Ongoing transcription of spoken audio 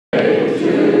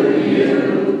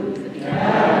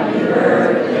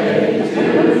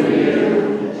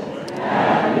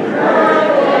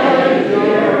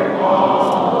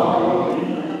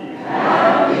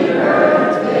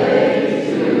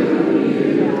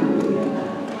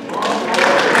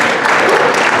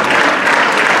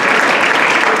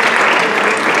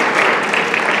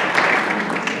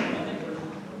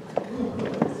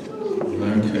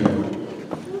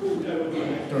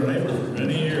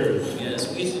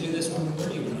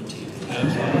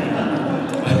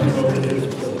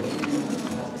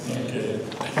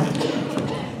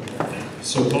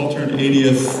So Paul turned 80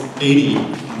 on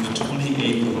the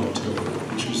 28th of October,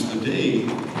 which was the day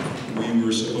we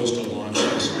were supposed to launch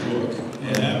this book.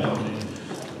 And,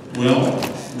 well,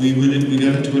 we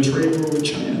got into a trade war with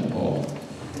China, Paul.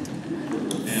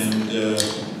 And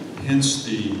hence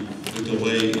the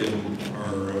delay in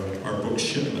our book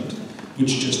shipment,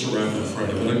 which just arrived on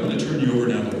Friday. But I'm going to turn you over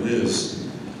now to Liz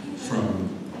from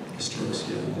Historic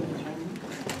Seattle.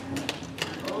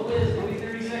 Oh, Liz, give me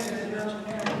 30 seconds.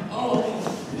 Oh,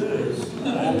 Liz.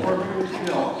 Happy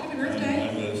birthday.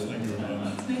 Hi, Liz. Thank you very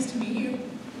much. It's nice to meet you.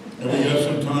 Have we got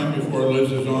some time before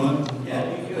Liz is on?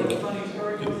 Yeah, you got a funny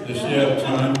story. Does she have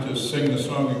time to sing the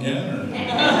song again? Or?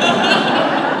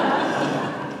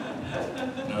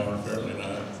 No, apparently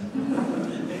not.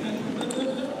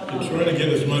 You try to get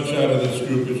as much out of this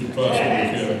group as you possibly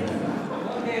can.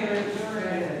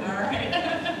 All right.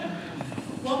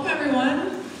 Welcome, everyone.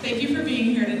 Thank you for being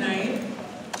here tonight.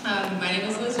 My name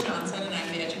is Liz Johnson, and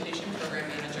I'm the Education Program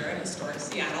Manager at Historic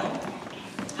Seattle.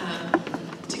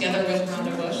 Together with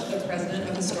Rhonda Bush, the President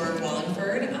of Historic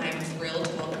Wallingford, I'm thrilled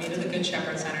to welcome you to the Good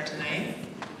Shepherd Center tonight.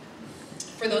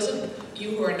 For those of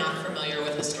you who are not familiar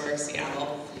with Historic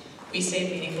Seattle, we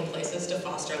save meaningful places to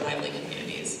foster lively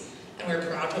communities, and we're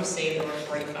proud to have saved over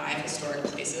 45 historic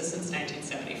places since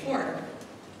 1974.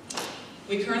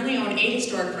 We currently own 8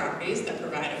 historic properties that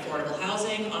provide affordable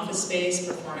housing, office space,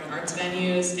 performing arts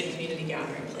venues, and community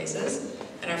gathering places.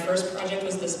 And our first project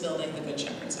was this building, the Good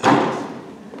Shepherd Center.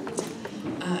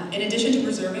 In addition to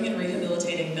preserving and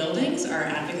rehabilitating buildings, our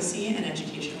advocacy and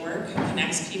education work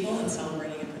connects people in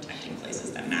celebrating and protecting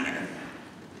places that matter.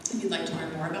 If you'd like to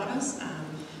learn more about us,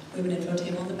 we have an info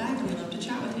table in the back, and we'd love to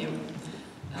chat with you.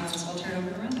 So I'll turn it over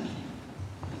to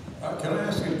Rhonda. Can I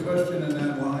ask you a question in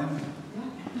that line?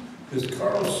 Is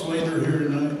Carl Slater here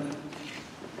tonight?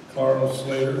 Carl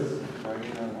Slater?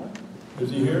 Is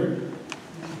he here?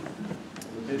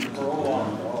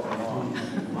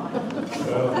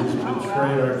 Well, he's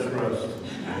betrayed our trust.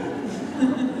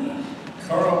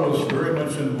 Carl was very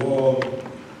much involved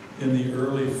in the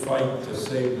early fight to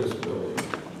save this building.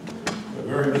 A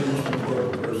very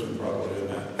important person probably in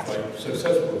that fight,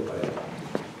 successful fight.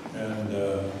 And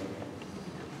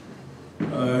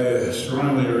I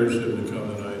strongly urged him to come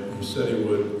tonight. He said he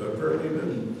would.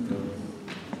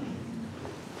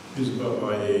 He's about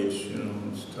my age, you know,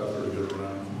 it's tougher to get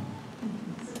around.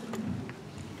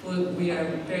 Well, we are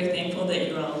very thankful that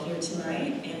you're all here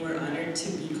tonight, and we're honored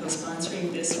to be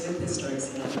co-sponsoring this with Historic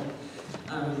Seattle.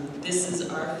 This is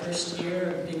our first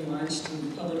year of being launched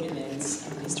in public events.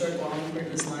 Historic Wallingford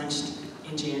was launched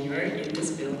in January in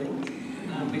this building.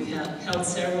 We've held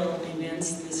several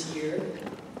events this year,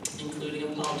 including a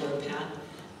Paul Dorpat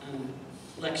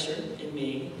lecture in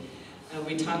May.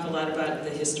 We talk a lot about the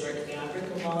historic fabric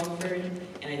of Wallingford,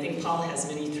 and I think Paul has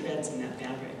many threads in that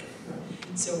fabric.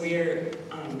 So we're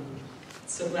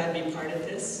so glad to be part of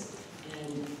this,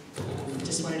 and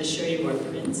just wanted to show you more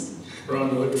prints.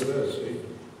 Ron, look at this, see?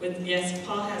 Yes,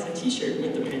 Paul has a t-shirt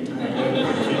with the print on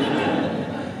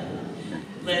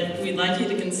it. We'd like you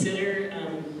to consider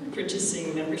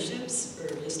purchasing memberships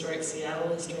for Historic Seattle,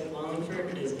 Historic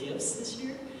Wallingford as gifts this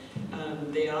year.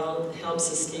 They all help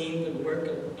sustain the work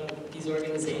of these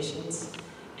organizations,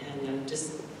 and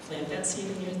just plant that seed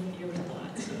in your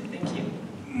thought. So thank you.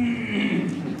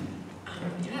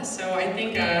 Yeah, so I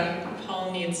think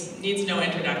Paul needs no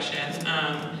introduction,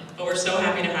 but we're so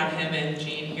happy to have him and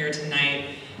Jean here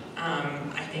tonight.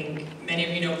 I think many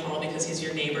of you know Paul because he's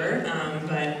your neighbor,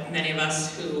 but many of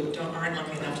us who aren't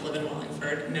lucky enough to live in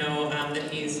Wallingford know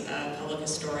that he's a public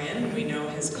historian. We know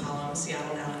his column,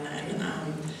 Seattle Now and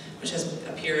Then, which has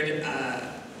appeared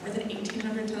more than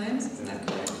 1,800 times, is that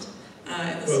correct?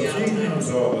 In the Seattle Jean Times.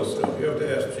 knows all this stuff. You have to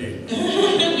ask Jean.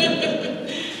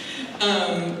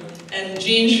 And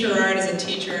Jean Sherrard is a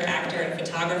teacher, actor, and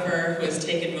photographer who has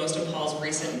taken most of Paul's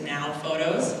recent Now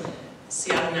photos.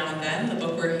 Seattle Now and Then, the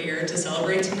book we're here to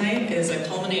celebrate tonight, is a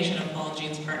culmination of Paul and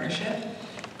Jean's partnership.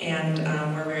 And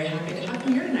we're very happy to have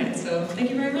him here tonight, so thank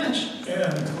you very much.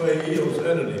 And Clay Eels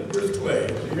editing. Where's Clay?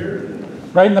 Is he here?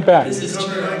 Right in the back. This is Is he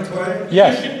true. coming tonight, Clay?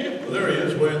 Yes. Well, there he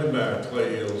is. way in the back,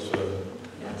 Clay Yields.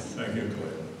 Yes. Thank you,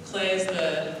 Clay.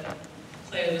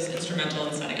 Clay was instrumental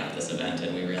in setting up this event,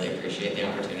 and we really appreciate the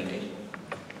opportunity.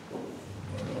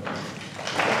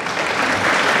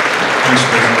 Thanks,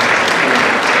 Clay.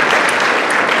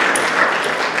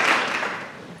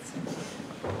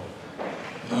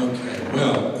 Okay,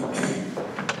 well, I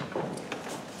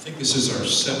think this is our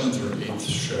 7th or 8th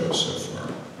show so far.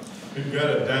 We've got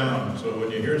it down, so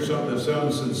when you hear something that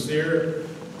sounds sincere,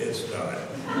 it's not.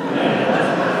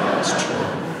 It's true.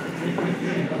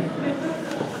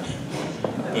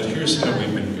 But here's how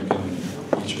we've been beginning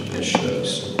each of these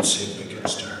shows, so let's see if we can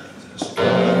start with this.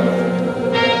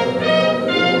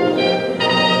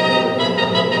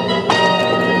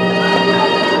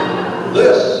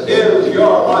 This is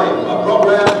Your Life, a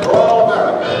program for all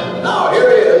Americans. Now here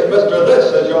he is, Mr. This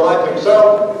Is Your Life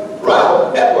himself,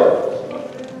 Ralph Edwards.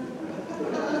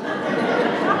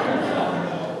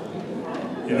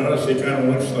 You notice he kind of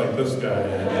looks like this guy.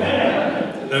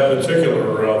 That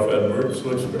particular Ralph Edwards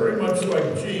looks very much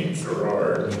like Gene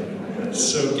Sherrard.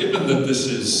 So given that this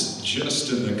is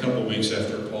just in a couple weeks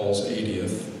after Paul's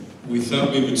 80th, we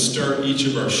thought we would start each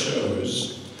of our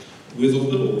shows with a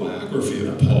little biography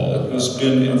of Paul, who's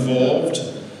been involved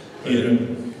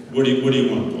in, what do you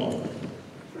want, Paul?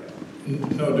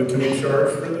 No, can we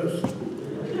charge for this?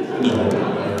 No.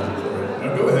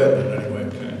 Now go ahead anyway.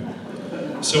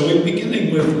 Okay. So we're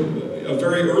beginning with a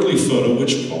very early photo,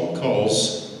 which Paul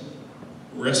calls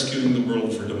Rescuing the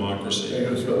World for Democracy. I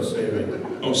think it's about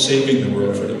saving. Oh, Saving the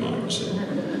World for Democracy.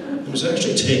 It was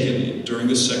actually taken during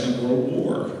the Second World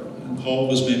War. And Paul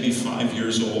was maybe 5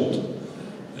 years old.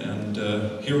 And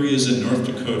here he is in North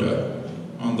Dakota,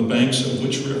 on the banks of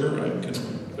which river?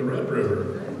 The Red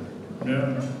River.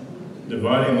 Yeah.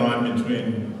 Dividing line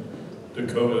between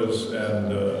Dakotas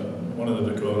and one of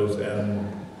the Dakotas and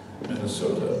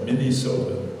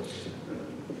Minnesota.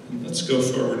 Let's go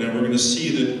forward now. We're going to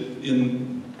see that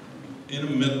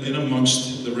in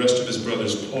amongst the rest of his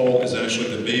brothers, Paul is actually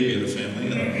the baby of the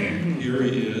family. And here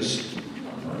he is,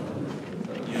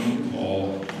 young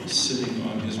Paul, sitting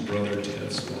on his brother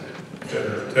Ted's lap.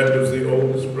 Ted was the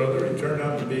oldest brother. He turned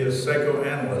out to be a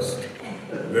psychoanalyst.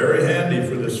 Very handy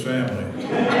for this family.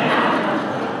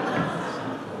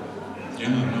 Yeah,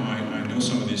 no, I know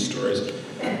some of these stories.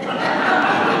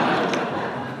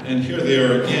 And here they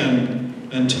are again.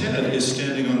 And Ted is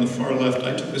standing on the far left.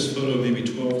 I took this photo maybe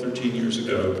 12, 13 years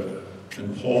ago.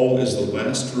 And Paul is the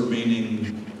last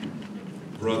remaining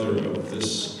brother of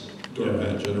this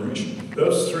Dorpat generation.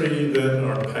 Those three then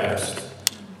are past.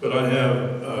 But I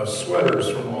have sweaters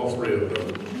from all three of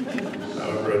them.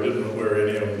 However, I didn't wear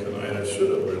any of them tonight. I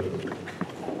should have worn them.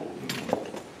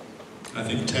 I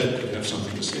think Ted could have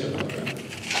something to say about that.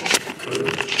 Good.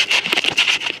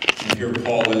 And here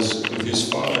Paul is with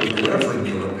his father, the Reverend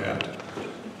Dorpat.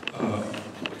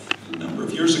 A number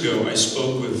of years ago, I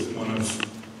spoke with one of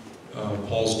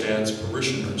Paul's dad's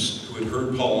parishioners who had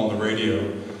heard Paul on the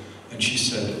radio, and she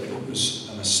said it was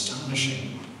an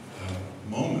astonishing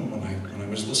moment when I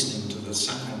was listening to the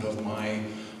sound of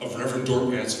Reverend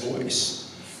Dorpat's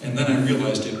voice, and then I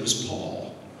realized it was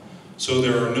Paul. So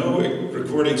there are no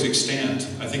recordings extant.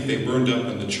 I think they burned up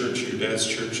in the church, your dad's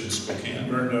church in Spokane.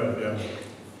 Burned up, yeah.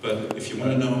 But if you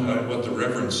want to know what the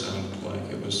Reverend sounded like,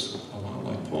 it was a lot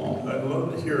like Paul. I'd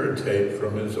love to hear a tape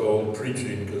from his old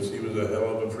preaching, because he was a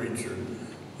hell of a preacher.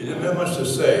 He didn't have much to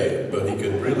say, but he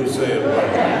could really say it well.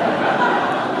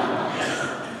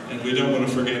 And we don't want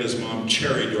to forget his mom,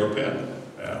 Cherry Dorpat.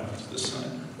 Yeah. This side.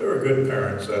 They were good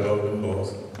parents. I love them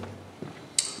both.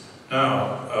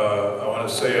 Now, I want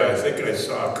to say I think I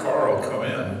saw Carl come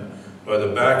in by the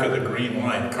back of the green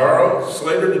line. Carl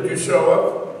Slater, did you show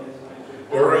up?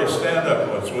 Where are you? Stand up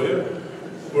once, will you?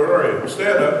 Where are you?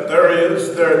 Stand up. There he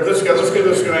is. There. This guy. Let's give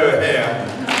this guy a hand.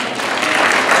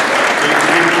 He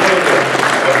played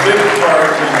a big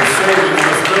part in the saving of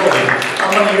this building. How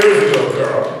many years ago,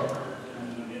 Carl?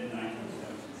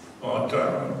 Long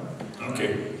time.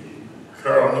 Okay.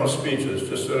 Carl, no speeches.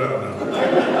 Just sit down now.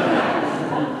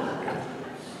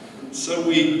 So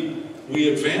we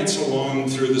advance along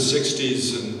through the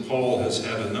 60s, and Paul has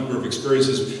had a number of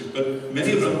experiences, but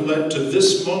many of them led to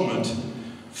this moment,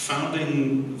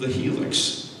 founding the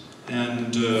Helix,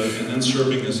 and then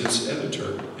serving as its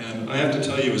editor. And I have to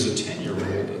tell you, as a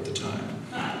 10-year-old at the time,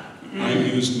 I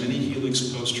used many Helix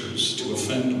posters to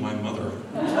offend my mother.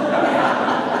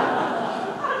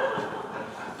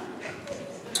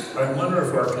 I wonder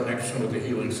if our connection with the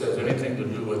Helix has anything to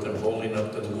do with them holding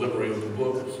up the delivery of the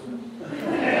books. I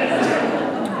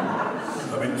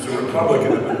mean, it's a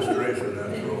Republican administration,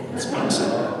 after all. It's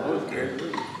possible.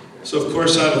 So, of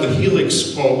course, out of the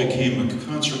Helix, Paul became a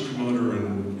concert promoter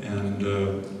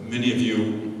and many of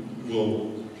you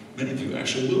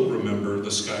actually will remember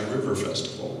the Sky River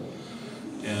Festival.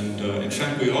 And in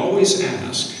fact, we always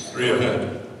ask, go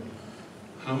ahead,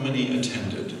 how many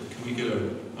attended? Can we get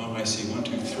oh, I see, 1,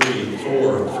 2, 3,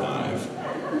 4, 5.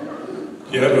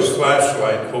 You have a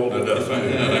flashlight, hold it up. If I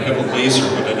had, I have a laser,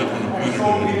 but I don't want to point it at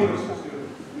anyone.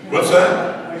 What's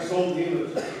that? I sold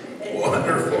dealers.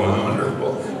 Wonderful,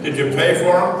 wonderful. Did you pay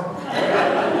for them?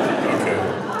 Okay.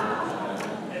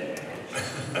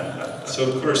 So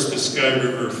of course the Sky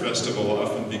River Festival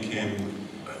often became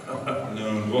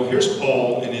known. Well, here's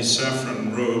Paul in his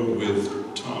saffron robe with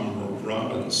Tom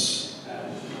Robbins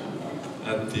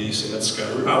at Sky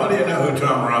River. How many of you know who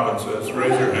Tom Robbins is?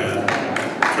 Raise your hand.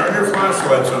 Turn your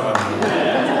flashlights on.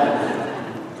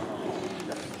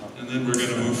 And then we're going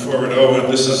to move forward. Oh, and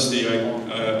this is the,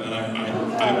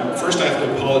 first I have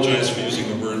to apologize for using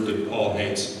a word that Paul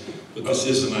hates, but this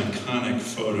is an iconic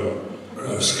photo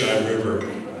of Sky River.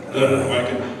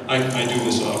 I do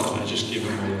this often, I just give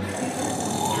him a,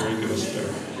 there he goes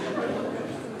there.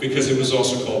 Because it was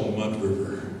also called Mud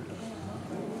River.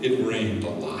 It rained a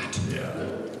lot. Yeah.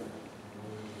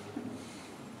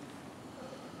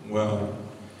 Well,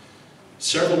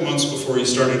 several months before he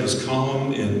started his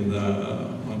column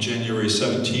on January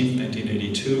 17th,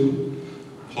 1982,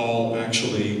 Paul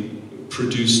actually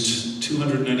produced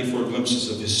 294 glimpses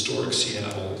of historic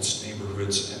Seattle, its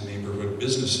neighborhoods and neighborhood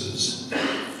businesses,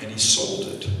 and he sold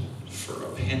it for a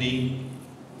penny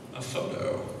a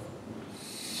photo.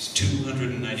 It's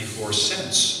 294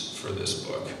 cents for this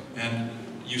book. And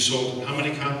you sold how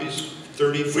many copies?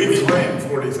 30, 40? We claimed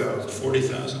 40,000.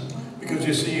 40,000. Because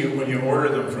you see, when you order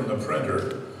them from the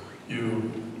printer,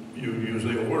 you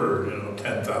usually order,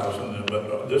 10,000,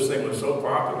 but this thing was so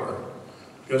popular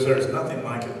because there's nothing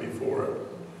like it before it,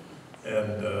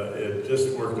 and it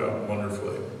just worked out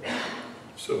wonderfully.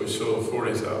 So we sold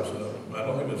 40,000 of them. I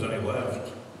don't think there's any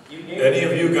left. Any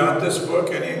of you got this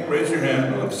book? Any? Raise your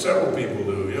hand. Well, several people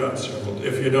do. Yeah, several do.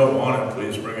 If you don't want it,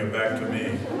 please bring it back to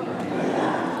me.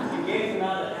 You gave them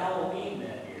out at Halloween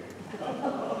that year.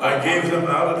 I gave them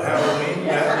out at Halloween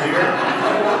that year.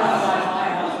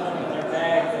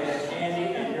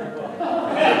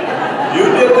 You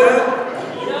did that?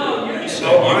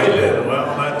 Oh, I did. Well,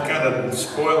 that kind of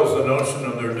spoils the notion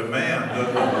of their demand,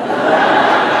 doesn't it?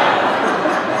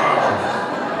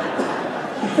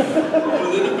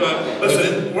 Wow.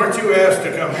 Listen, weren't you asked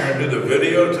to come here and do the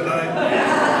video tonight?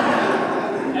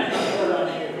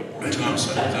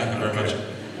 Thompson, thank you very much.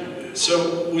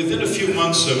 So within a few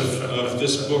months of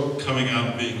this book coming out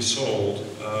and being sold,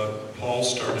 Paul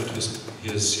started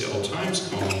his Seattle Times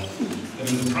column. And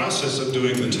in the process of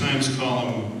doing the Times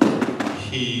column,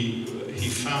 he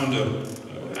found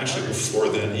actually before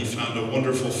then, he found a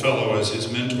wonderful fellow as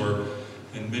his mentor,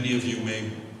 and many of you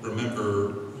may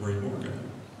remember Murray Morgan.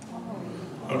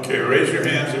 Okay, raise your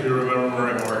hands if you remember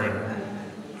Murray Morgan.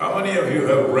 How many of you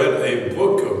have read a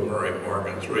book of Murray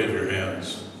Morgan's? Raise your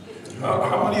hands.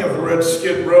 How many have read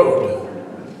Skid Row?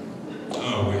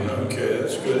 Oh, we have. Okay,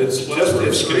 that's good.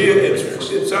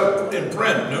 It's up in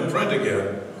print, new print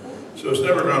again. So it's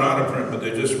never gone out of print, but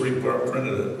they just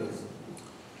reprinted it.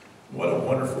 What a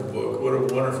wonderful book. What a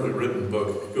wonderfully written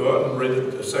book. Go out and read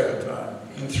it a second time.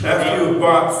 After you've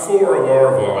bought 4 of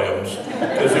our volumes,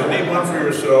 because you'll need one for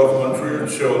yourself, one for your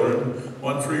children,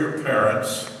 one for your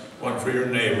parents, one for your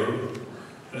neighbor.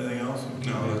 Anything else?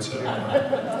 No, that's it.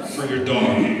 For your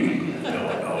dog.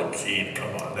 No, Gene,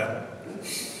 come on. That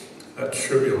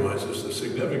trivializes the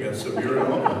significance of your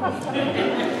album.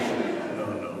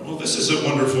 No. Well, this is a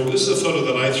photo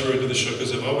that I threw into the show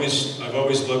because I've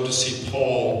always loved to see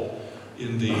Paul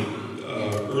in the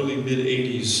early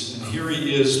mid-'80s, and here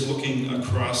he is looking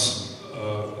across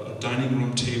a dining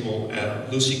room table at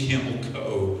Lucy Campbell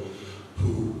Coe,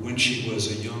 who, when she was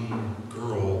a young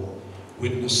girl,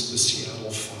 witnessed the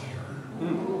Seattle fire,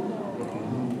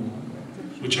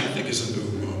 which I think is a new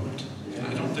moment.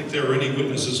 I don't think there are any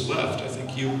witnesses left. I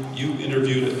think you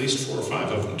interviewed at least 4 or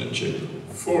 5 of them, didn't you?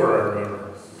 4, I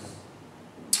remember.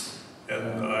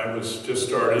 And I was just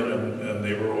starting, and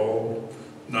they were all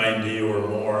 90 or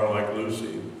more, like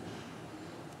Lucy.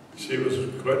 She was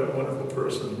quite a wonderful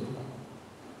person.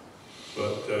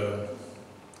 But,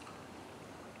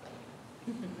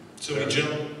 so we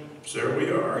jump. There we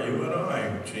are, you and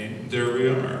I, Gene. There we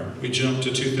are. We jumped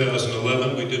to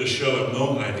 2011. We did a show at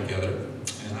Mohi together,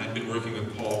 and I'd been working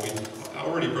with Paul. We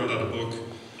already brought out a book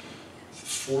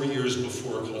 4 years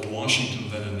before called Washington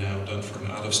Then and Now, done for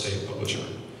an out-of-state publisher.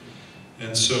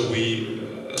 And so we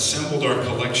assembled our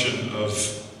collection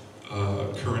of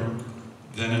current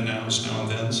then and nows, now and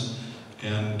thens,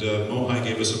 and Mohi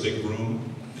gave us a big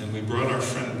room, And we brought our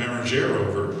friend Bérengère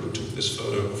over, who took this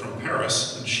photo from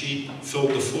Paris, and she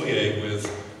filled the foyer with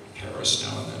Paris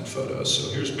Now and Then photos. So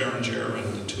here's Bérengère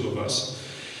and the two of us.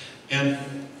 And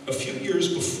a few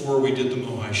years before we did the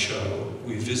Moai show,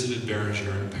 we visited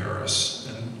Bérengère in Paris,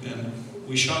 and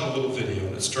we shot a little video,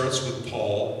 and it starts with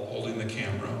Paul holding the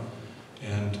camera.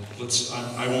 And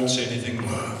I won't say anything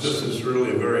more. This is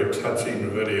really a very touching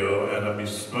video, and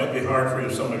it might be hard for you,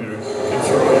 some of you, to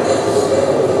control it.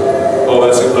 Oh,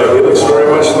 that's incredible. He looks very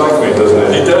much like me,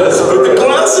 doesn't he? He does, with the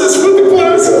glasses, with the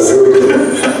glasses.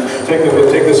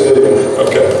 Take this video.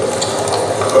 Okay.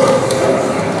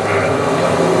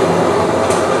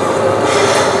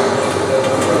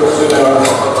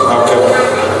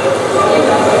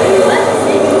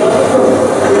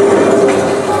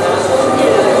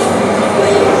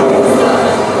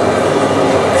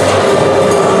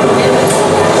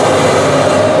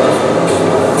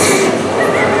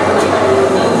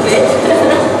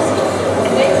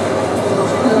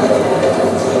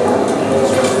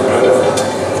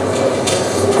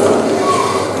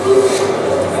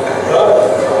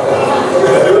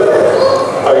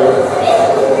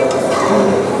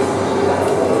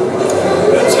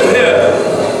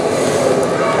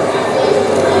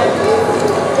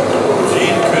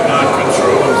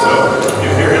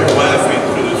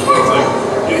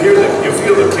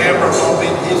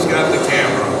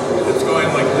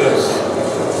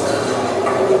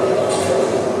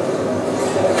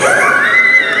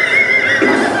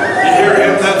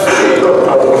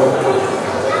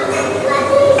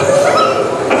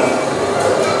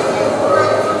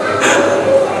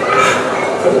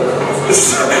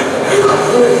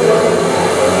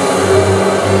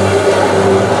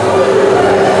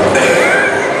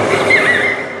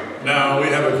 Now, we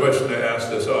have a question to ask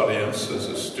this audience as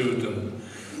astute and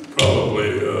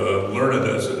probably learned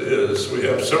as it is. We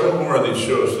have several more of these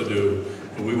shows to do,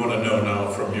 and we want to know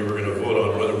now from you, we're going to vote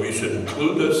on whether we should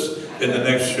include this in the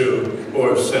next show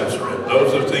or censor it.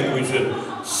 Those who think we should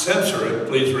censor it,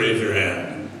 please raise your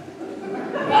hand. 1,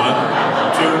 2, 3.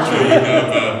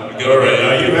 All right,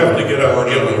 now you have to get up and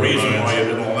give a reason why you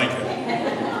didn't like it.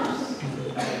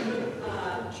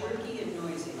 Jerky and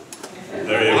noisy.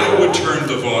 There you go. I would turn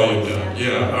the volume down.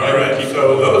 Yeah. All right,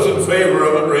 so those in favor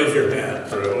of it, raise your hand.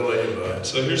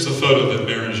 So here's the photo that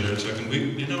Bérengère took, and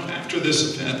after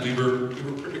this event, we were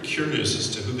pretty curious as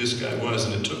to who this guy was,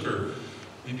 and it took her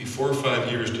maybe 4 or 5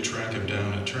 years to track him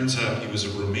down. It turns out he was a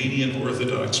Romanian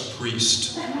Orthodox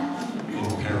priest in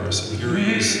Paris, and here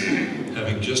he is,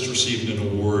 having just received an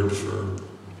award for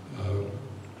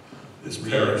his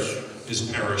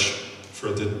parish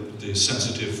for the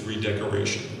sensitive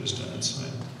redecoration that was done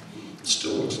inside. It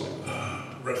still looks like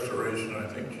Restoration, I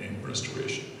think, Gene.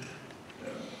 restoration.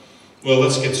 Well,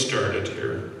 let's get started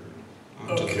here.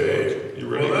 Okay. You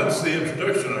ready? Well, that's the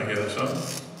introduction, I guess, huh?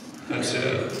 That's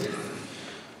it.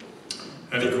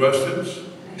 Any questions?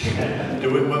 Do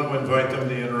we want to invite them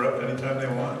to interrupt anytime they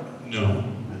want? No.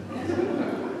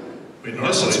 We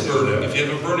Unless it's normally do burning. that. If you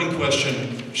have a burning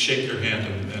question, shake your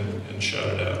hand and shout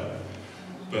it out.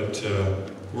 But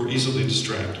we're easily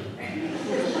distracted.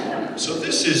 So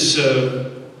this is,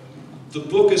 the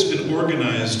book has been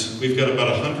organized. We've got about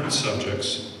 100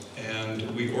 subjects.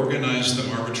 And we organized them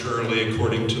arbitrarily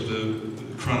according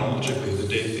to chronologically, the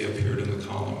date they appeared in the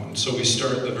column. And so we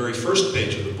start, the very first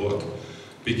page of the book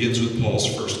begins with Paul's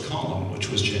first column, which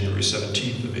was January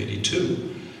 17th of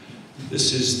 '82.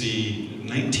 This is the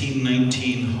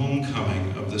 1919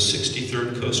 homecoming of the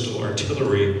 63rd Coastal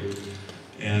Artillery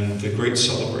and the great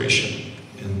celebration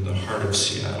in the heart of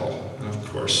Seattle. And of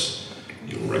course,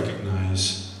 you'll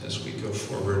recognize as we go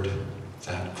forward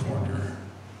that corner,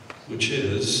 which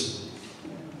is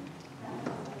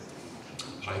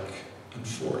Pike and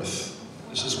 4th.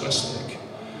 This is Westlake.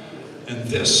 And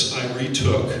this I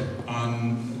retook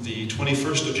on the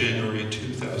 21st of January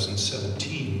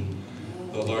 2017,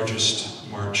 the largest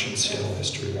march in Seattle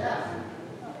history.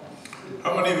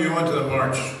 How many of you went to the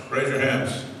march? Raise your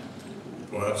hands.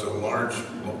 Well, that's a large,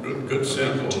 good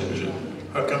sample.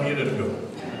 How come you didn't go?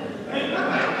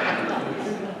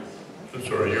 I'm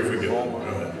sorry, you're forgiven. Go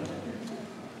ahead.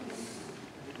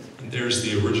 And there's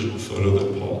the original photo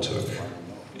that Paul took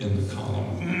in the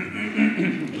column,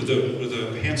 with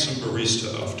a handsome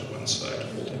barista off to one side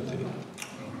holding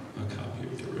a copy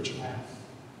of the original.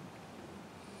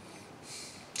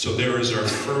 So there is our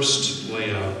first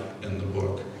layout in the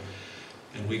book.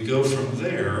 And we go from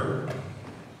there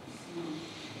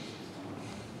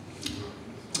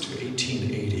to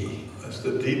 1880. That's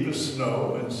the deepest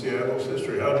snow in Seattle's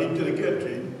history. How deep did it get,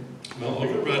 Gene? Well,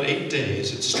 over about 8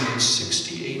 days, it snowed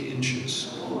 68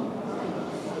 inches.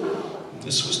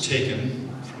 This was taken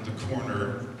from the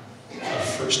corner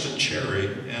First and Cherry,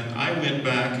 and I went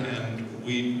back, and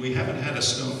we haven't had a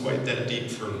snow quite that deep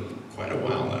for quite a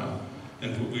while now,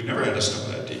 and we've never had a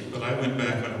snow that deep, but I went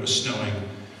back when it was snowing,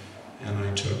 and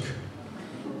I took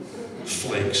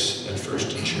flakes at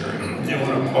First and Cherry. Do you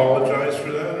want to apologize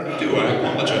for that or not? Do I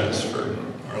apologize for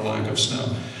our lack of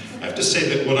snow? I have to say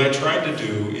that what I tried to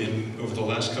do over the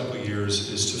last couple of years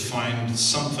is to find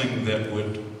something that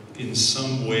would in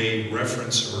some way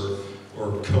reference or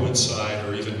coincide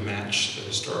or even match the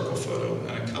historical photo,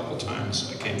 and a couple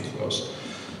times I came close.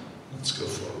 Let's go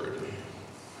forward.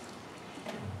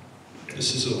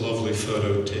 This is a lovely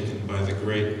photo taken by the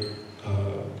great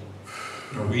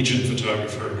Norwegian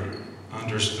photographer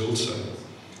Anders Vilse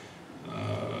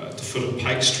at the foot of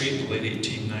Pike Street in the late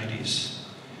 1890s.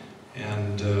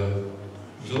 And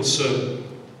Vilse,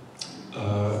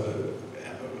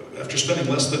 after spending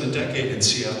less than a decade in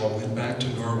Seattle, went back to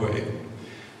Norway,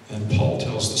 and Paul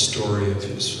tells the story of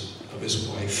his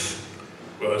wife.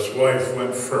 Well, his wife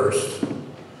went first,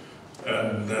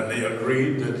 and then they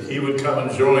agreed that he would come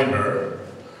and join her,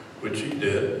 which he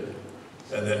did,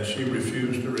 and then she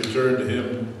refused to return to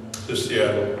him to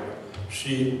Seattle.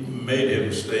 She made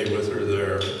him stay with her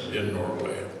there in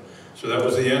Norway. So that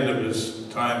was the end of his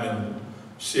time in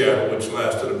Seattle, which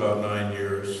lasted about 9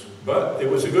 years. But it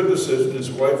was a good decision.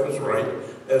 His wife was right,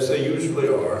 as they usually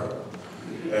are.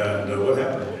 And what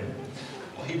happened?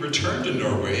 Well, he returned to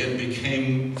Norway and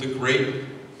became the great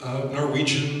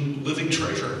Norwegian living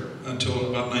treasure until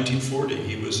about 1940.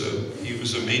 He was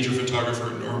a major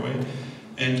photographer in Norway,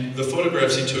 and the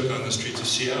photographs he took on the streets of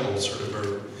Seattle sort of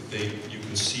you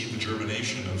can see the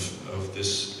germination of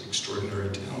this extraordinary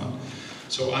talent.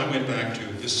 So I went back to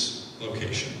this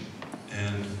location,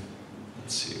 and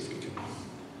let's see if we can.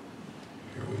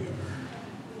 Here we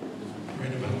are,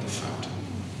 right about the fountain.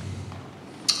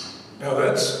 Now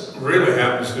that's really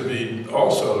happens to be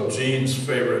also Gene's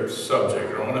favorite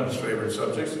subject, or one of his favorite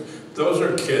subjects. Those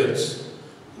are kids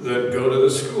that go to the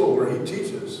school where he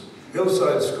teaches.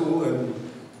 Hillside School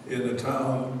in the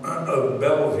town of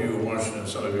Bellevue, Washington.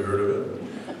 Some of you heard of it.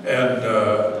 And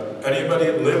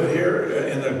anybody live here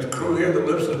in the crew here that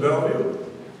lives in Bellevue?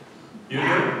 You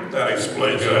do? That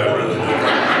explains that, really.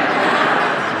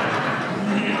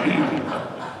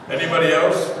 Anybody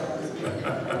else?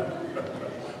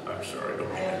 I'm sorry.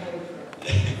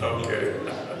 Okay.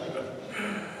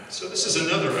 So this is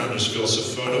another Anders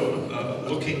Vilse photo,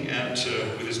 looking at,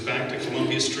 with his back to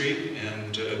Columbia Street,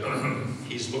 and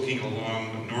he's looking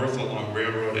north along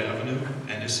Railroad Avenue,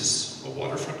 and this is a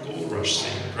waterfront gold rush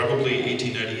scene, probably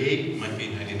 1898, might be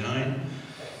 99.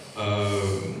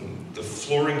 The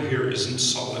flooring here isn't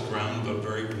solid ground, but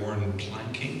very worn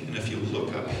planking, and if you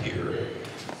look up here,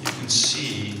 you can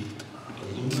see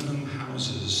aluminum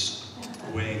houses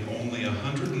weighing only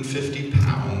 150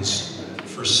 pounds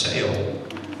for sale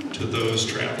to those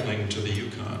traveling to the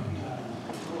Yukon.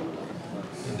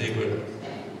 And they would,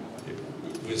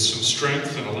 with some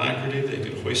strength and alacrity, they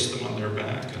could hoist them on their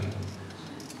back.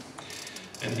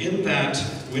 And in that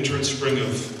winter and spring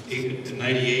of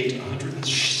 98,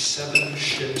 107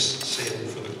 ships sailed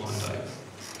for the Klondike.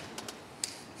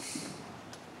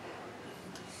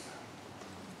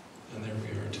 And there we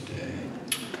are today.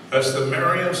 That's the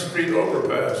Marion Street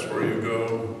overpass where you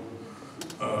go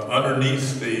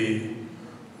underneath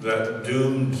that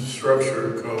doomed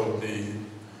structure called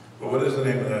what is the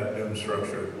name of that doomed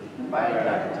structure?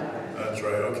 Viaduct. That's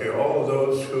right. Okay, all of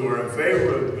those who are in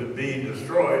favor of it being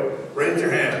destroyed, raise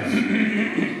your hands.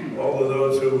 All of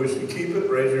those who wish to keep it,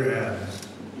 raise your hands.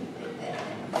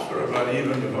 Sort of about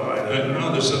even divide.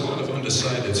 No, there's a lot of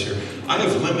undecideds here. I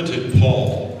have limited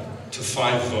Paul to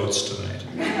 5 votes tonight.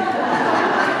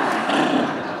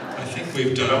 I think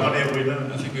we've done. How many have we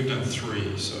done? I think we've done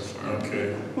 3 so far.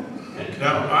 Okay.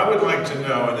 Now, I would like to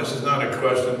know, and this is not a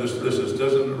question, this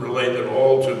doesn't relate at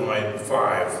all to my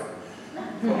 5.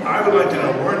 I would like to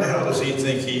know, where in the hell does he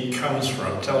think he comes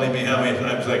from, telling me how many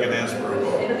times I can ask for a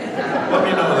vote? Let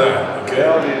me know that, okay?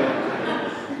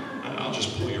 I'll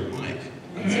just pull your mic.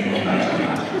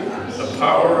 The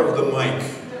power of the mic.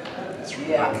 That's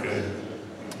right. Okay.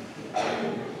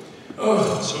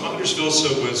 So Anders Vilse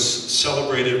was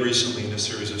celebrated recently in a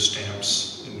series of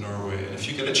stamps in Norway. And if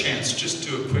you get a chance, just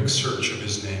do a quick search of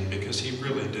his name, because he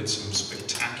really did some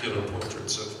spectacular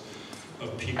portraits of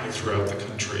people throughout the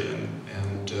country.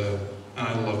 And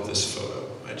I love this photo.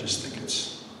 I just think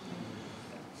it's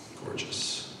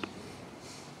gorgeous.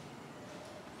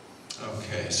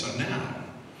 Okay, so now,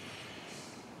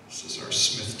 this is our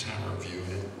Smith Tower view.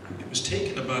 It was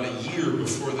taken about a year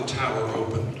before the tower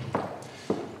opened.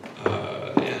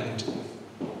 And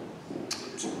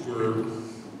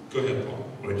go ahead, Paul.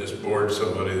 Wait, just bored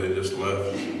somebody, they just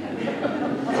left.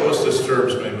 It always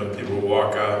disturbs me when people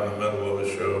walk out in the middle of a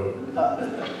show.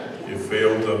 You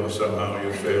failed them somehow,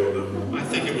 you failed them. I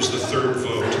think it was the third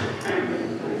vote.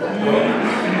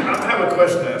 Well, I have a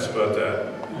question to ask about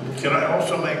that. Can I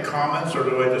also make comments, or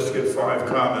do I just get 5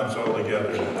 comments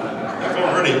altogether? I've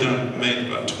already made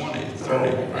about 20,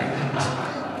 30.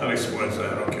 That explains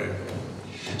that, okay.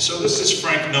 So this is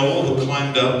Frank Noel, who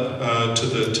climbed up to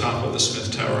the top of the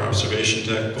Smith Tower observation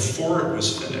deck before it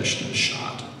was finished and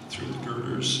shot through the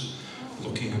girders,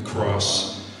 looking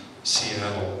across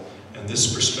Seattle. And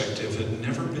this perspective had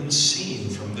never been seen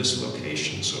from this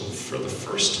location. So for the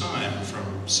first time from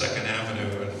 2nd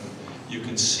Avenue, and you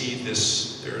can see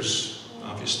this, there's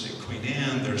obviously Queen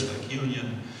Anne, there's Lake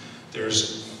Union,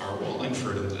 there's our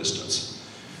Wallingford in the distance.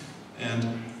 And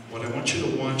what I want you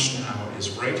to watch now is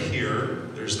right here,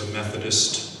 there's the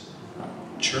Methodist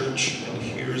Church, and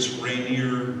here's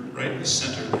Rainier, right in the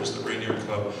center, there's the Rainier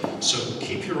Club. So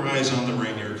keep your eyes on the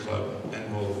Rainier Club,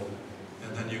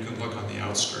 and then you can look on the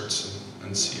outskirts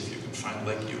and see if you can find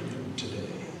Lake Union today.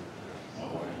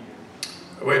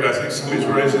 Wait, I think somebody's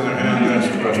raising their hand to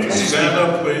ask a question. Stand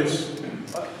up, please.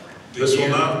 This will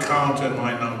not count in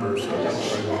my numbers. So I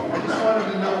just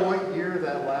wanted to know what year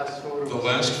that last photo was. The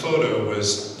last photo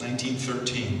was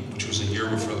 1913, which was a year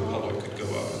before the public could go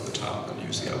up at the top and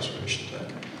use the observation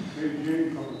deck.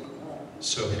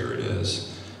 So here it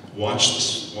is. Watch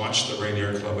the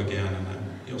Rainier Club again, and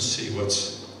then you'll see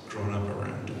what's grown up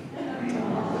around it.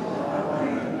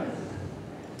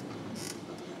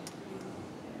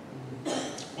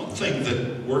 One thing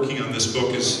that working on this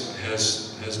book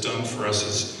has done for us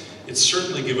is it's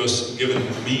certainly given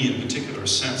me in particular a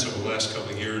sense over the last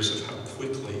couple of years of how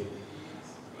quickly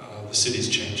the city's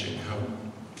changing, how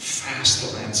fast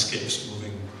the landscape's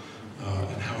moving,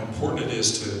 and how important it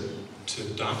is to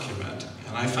document.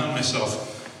 And I found myself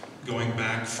going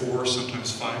back 4,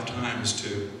 sometimes 5 times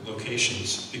to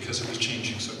locations because it was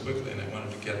changing so quickly, and I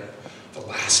wanted to get the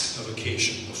last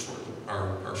location before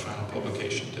our final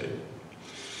publication date.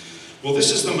 Well,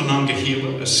 this is the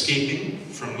Monongahela escaping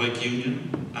from Lake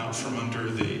Union, out from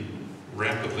under the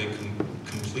rapidly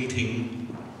completing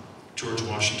George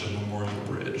Washington Memorial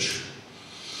Bridge.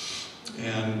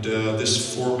 And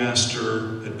this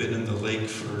foremaster had been in the lake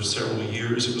for several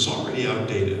years. It was already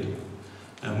outdated.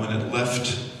 And when it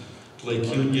left Lake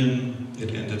Union,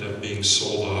 it ended up being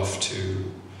sold off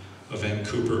to a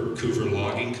Vancouver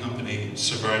logging company. It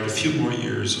survived a few more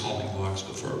years hauling logs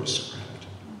before it was scrapped.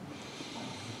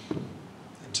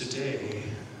 And today,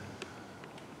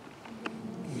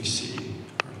 we see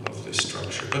our lovely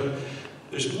structure. But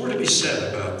there's more to be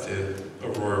said about the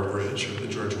Aurora Bridge, or the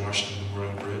George Washington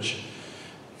Memorial Bridge.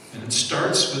 And it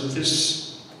starts with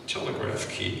this telegraph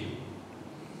key.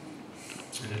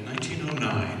 And in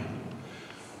 1909,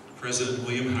 President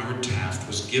William Howard Taft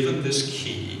was given this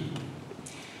key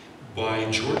by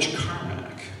George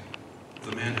Carmack,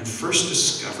 the man who first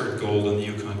discovered gold in the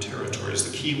Yukon Territories.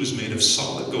 The key was made of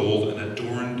solid gold and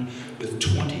adorned with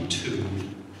 22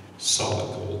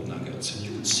 solid gold nuggets, and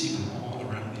you can see them all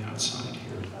around the outside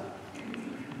here.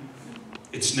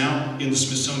 It's now in the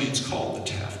Smithsonian. It's called the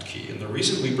Taft Key, and the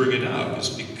reason we bring it up is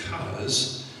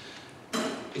because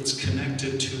it's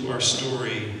connected to our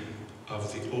story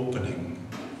of the opening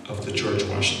of the George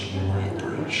Washington Memorial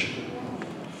Bridge.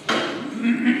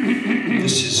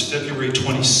 This is February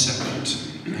 22nd,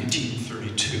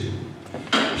 1932.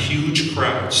 Huge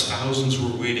crowds, thousands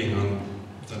were waiting on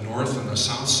the north and the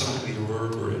south side of the Aurora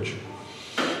Bridge.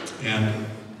 And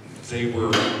they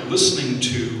were listening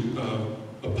to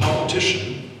a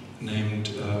politician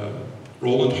named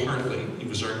Roland Hartley. He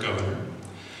was our governor.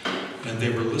 And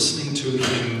they were listening to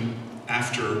him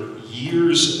after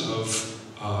years of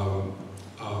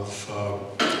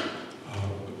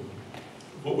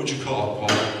what would you call it,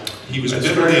 Paul? He was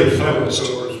bitterly opposed.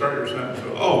 Start your sentence.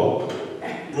 Oh,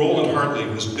 Roland Hartley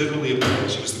was bitterly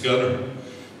opposed. He was the governor.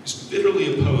 He was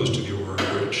bitterly opposed to the Aurora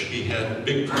Bridge. He had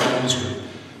big problems with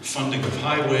funding of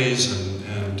highways,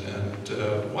 and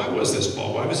why was this,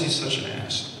 Paul? Why was he such an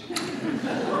ass?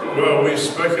 Well, we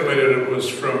speculated it was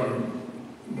from,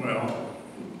 well,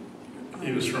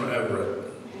 he was from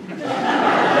Everett.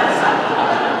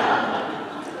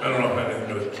 I don't know if anything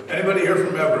to do with it. Anybody here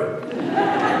from Everett?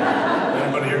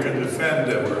 Anybody here can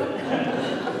defend Everett?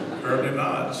 Apparently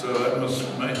not, so that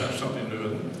might have something to do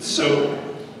with it. So,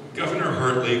 Governor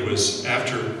Hartley was,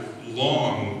 after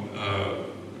long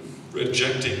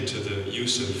objecting to the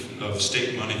use of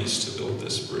state monies to build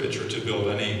this bridge, or to build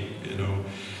any,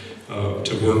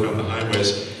 to work on the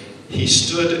highways, he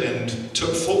stood and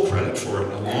took full credit for it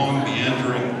in a long,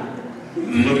 meandering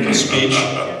political speech.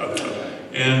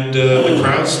 And the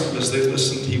crowds, as they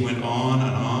listened, he went on,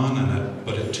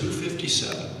 but at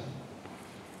 2:57,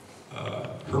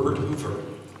 Herbert Hoover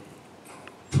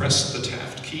pressed the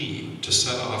Taft key to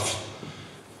set off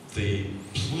the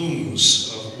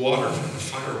plumes of water from the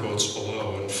fireboats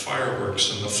below, and fireworks,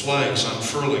 and the flags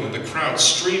unfurling, and the crowd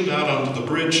streamed out onto the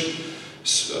bridge,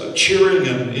 cheering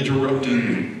and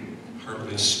interrupting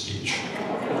Hartley's speech.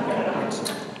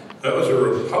 That was a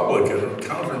Republican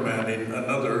countermanding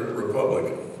another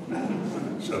Republican.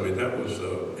 So I mean, that was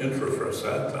intro for us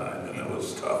that time, and that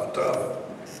was tough.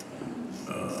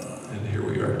 And here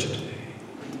we are today.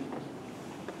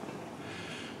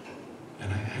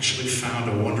 And I actually found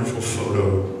a wonderful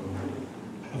photo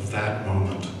of that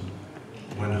moment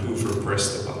when Hoover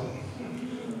pressed the button.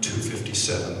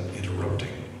 2:57,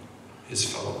 interrupting his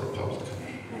fellow Republican.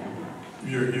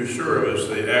 You're sure it was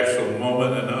the actual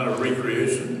moment and not a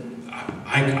recreation?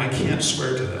 I can't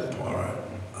swear to that point,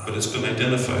 but it's been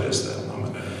identified as that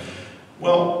moment.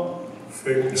 Well,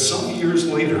 some years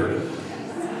later,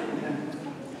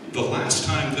 the last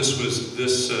time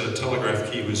this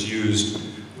telegraph key was used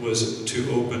was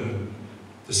to open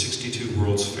the '62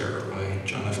 World's Fair by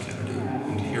John F. Kennedy,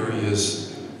 and here he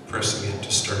is pressing it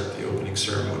to start the opening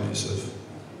ceremonies of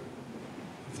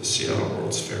the Seattle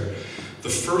World's Fair. The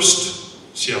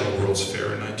first Seattle World's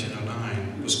Fair in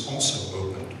 1909 was also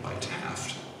opened by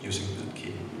Taft using that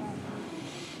key.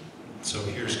 So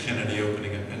here's Kennedy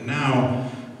opening it, and now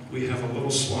we have a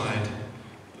little slide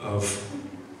of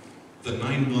the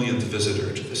 9 millionth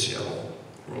visitor to the Seattle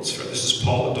World's Fair. This is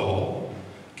Paula Dahl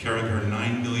carrying her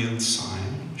 9 millionth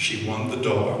sign. She won the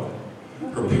dog.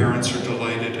 Her parents are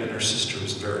delighted, and her sister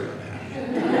is very unhappy.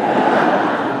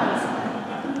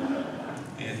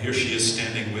 And here she is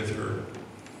standing with her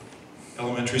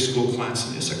elementary school class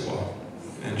in Issaquah,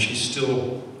 and she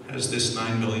still has this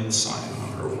 9 millionth sign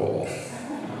on her wall.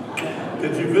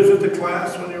 Did you visit the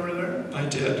class when you were there? I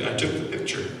did. I took the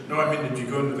picture. No, I mean, did you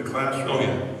go into the classroom? Oh,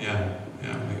 yeah.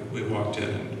 We walked in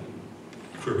and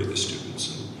queried the students,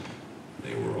 and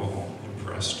they were all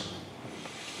impressed.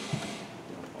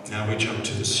 Now we jump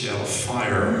to the Seattle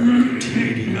Fire,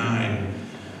 1989.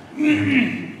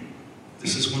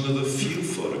 This is one of the few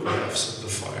photographs of the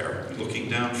fire, looking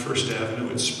down First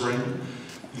Avenue at Spring.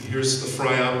 And here's the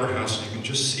Fry Opera House, and you can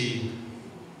just see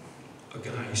a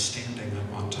guy standing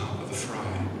up on top of the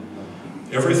Fry.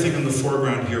 Everything in the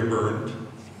foreground here burned.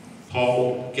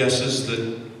 Paul guesses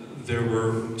that there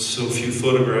were so few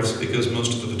photographs because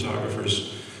most of the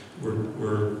photographers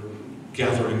were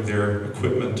gathering their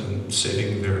equipment and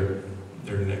saving their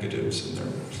negatives and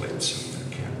their plates and their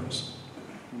cameras.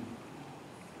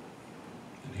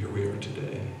 And here we are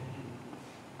today.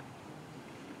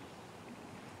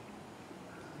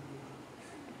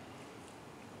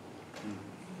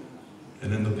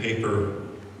 And in the paper,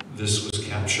 this was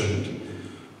captioned,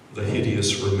 "The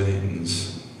hideous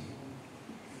remains."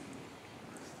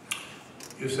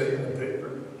 You say in the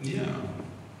paper? Yeah.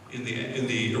 In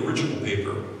the original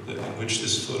paper in which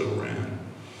this photo ran,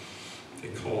 they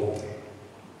called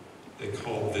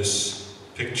this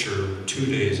picture 2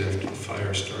 days after the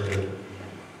fire started.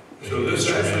 So this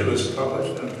actually was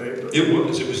published in paper? It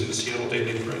was. It was in the Seattle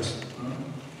Daily Press.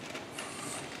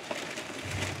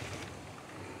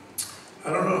 I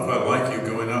don't know if I like you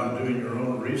going out and doing your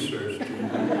own research. Really,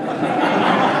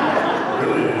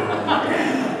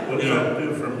 what does that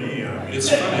do for me? I mean, it's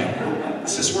funny.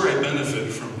 This is where I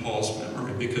benefit from Paul's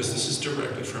memory, because this is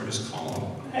directly from his column.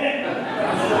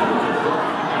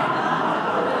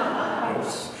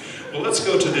 Well, let's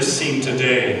go to this scene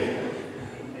today.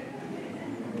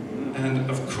 And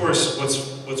of course,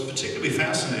 what's particularly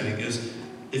fascinating is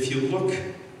if you look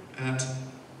at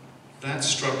that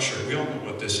structure, we all know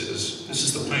what this is. This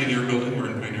is the Pioneer Building. We're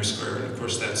in Pioneer Square, and of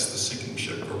course that's the sinking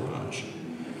ship garage.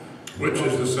 which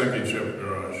is the sinking ship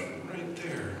garage? Right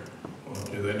there. Well,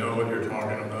 do they know what you're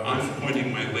talking about? I'm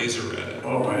pointing my laser at it.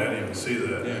 Oh, I didn't even see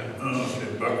that. Yeah. Oh,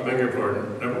 okay, beg your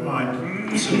pardon. Never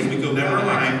mind. So if we go Never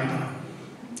back, mind.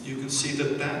 you can see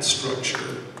that that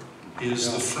structure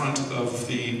is the front of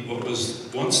the, what was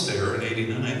once there in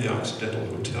 '89, the Occidental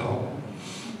Hotel.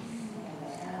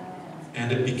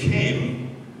 And it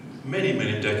became, many,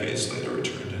 many decades later, it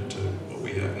turned into what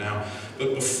we have now.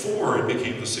 But before it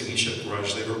became the sinking ship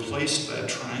garage, they replaced that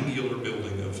triangular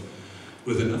building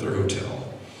with another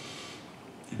hotel.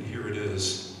 And here it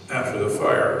is. After the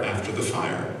fire. After the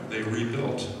fire, they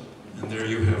rebuilt. And there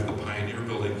you have the Pioneer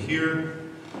Building here,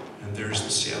 and there's the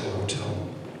Seattle Hotel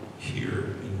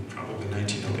here in probably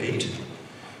 1908.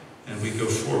 And we go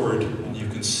forward, and you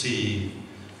can see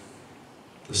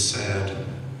the sad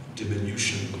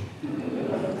diminution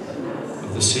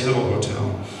of the Seattle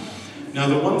Hotel. Now,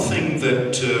 the one thing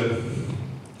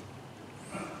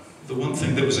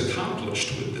that was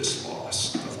accomplished with this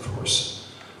loss, of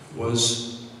course,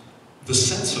 was the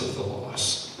sense of the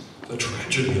loss, the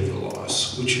tragedy of the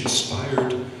loss, which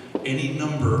inspired any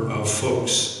number of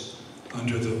folks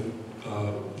under the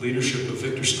leadership of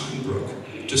Victor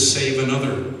Steinbrook to save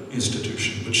another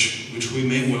institution, which we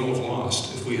may well have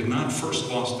lost. If we had not first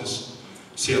lost this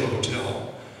Seattle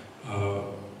Hotel,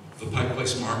 the Pike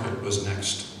Place Market was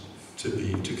next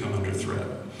to come under threat.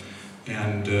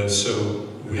 And so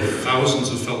with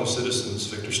thousands of fellow citizens,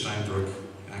 Victor Steinbrook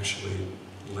actually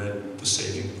led the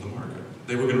saving of the market.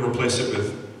 They were going to replace it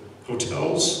with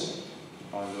hotels,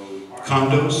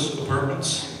 condos,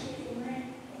 apartments,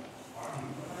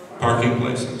 parking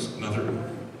places, another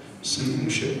sinking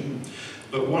ship.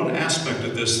 But one aspect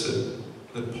of this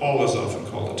that Paul has often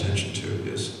called attention to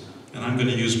is, and I'm going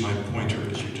to use my pointer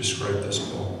as you describe this,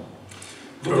 Paul.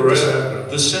 Look at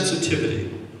the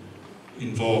sensitivity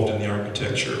involved in the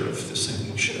architecture of the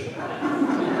sinking ship.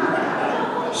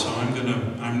 So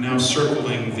I'm now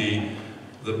circling the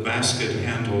basket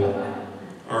handle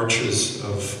arches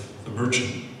of the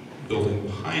merchant building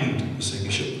behind the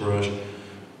sinking ship garage,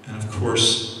 and of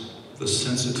course the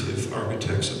sensitive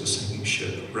architects of the sinking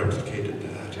ship replicated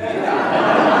that.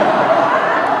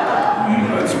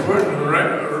 It's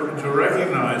important to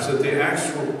recognize that the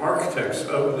actual architects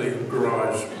of the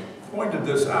garage pointed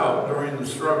this out during the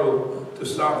struggle to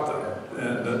stop them.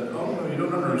 And oh no, you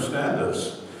don't understand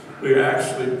this. We're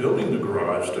actually building the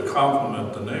garage to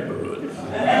complement the neighborhood.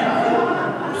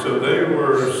 So they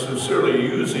were sincerely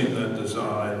using that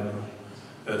design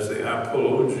as the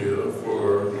apologia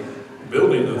for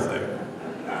building the thing.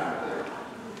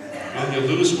 Well, you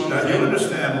lose one Now, thing. you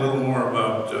understand a little more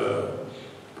about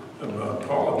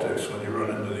politics when you run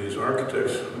into these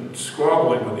architects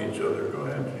squabbling with each other. Go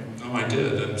ahead, Gene. No, I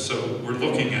did, and so we're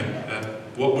looking at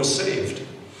what was saved.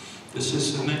 This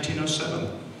is in 1907,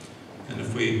 and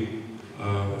if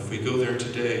we go there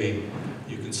today,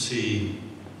 you can see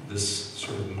this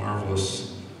sort of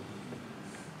marvelous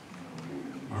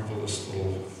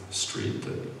little street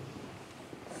that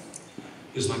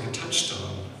is like a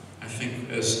touchstone. I think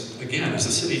as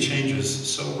the city changes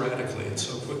so radically and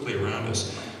so quickly around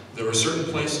us, there are certain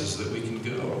places that we can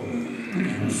go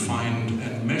and find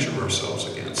and measure ourselves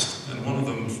against. And one of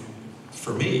them,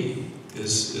 for me,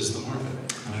 is the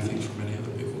market. And I think for many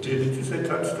other people too. Did you say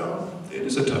touchstone? It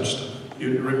is a touchstone.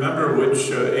 You remember which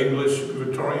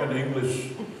Victorian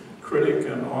English critic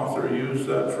and author used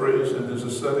that phrase in his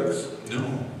aesthetics? No.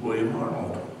 William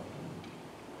Arnold.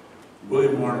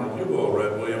 William Arnold. You've all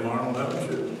read William Arnold,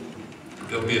 haven't you?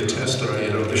 There'll be a test at the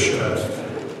end of the show.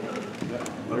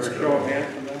 Let's go.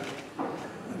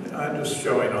 I'm just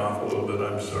showing off a little bit,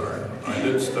 I'm sorry. I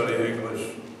did study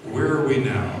English. Where are we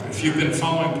now? If you've been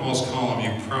following Paul's column,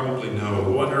 you probably I know.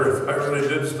 wonder if I really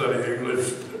did study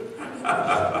English.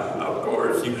 Of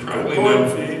course. You probably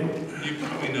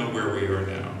know where we are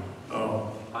now.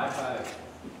 Oh. High five.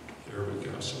 There we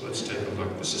go. So let's take a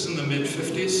look. This is in the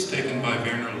mid-50s, taken by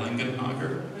Werner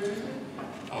Lengenhager.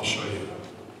 I'll show you.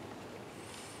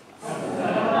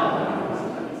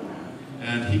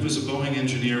 And he was a Boeing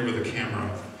engineer with a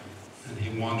camera, and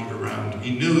he wandered around.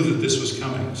 He knew that this was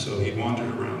coming, so he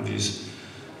wandered around these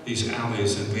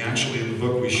alleys. And we actually, in the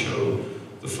book, we show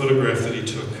the photograph that he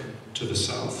took to the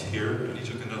south here, and he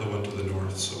took another one to the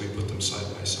north. So we put them side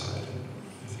by side. And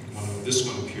I think this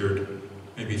one appeared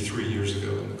maybe 3 years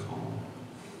ago in the column.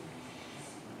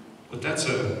 But that's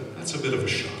a bit of a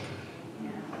shock.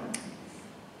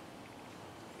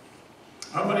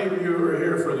 How many of you are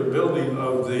here for the building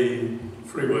of the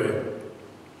freeway?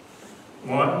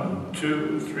 1,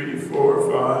 2, 3,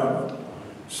 4, 5,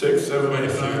 6, 7,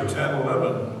 8, 9, 10,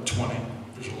 11. 20.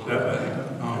 There's a lot That of many? that.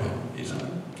 Oh, yeah, easily.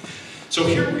 So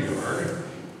here we are,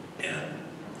 and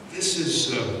this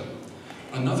is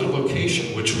another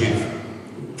location which we've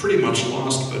pretty much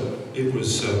lost, but it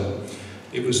was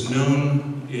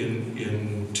known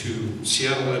to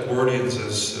Seattle Edwardians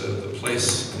as the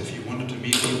place, if you wanted to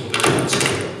meet people there.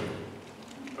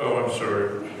 Oh, I'm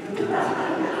sorry.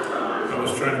 I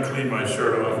was trying to clean my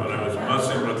shirt off and I was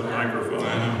messing with the microphone.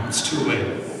 I know, it's too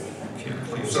late. Can't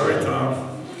clean. Sorry,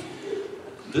 Tom.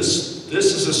 This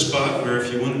is a spot where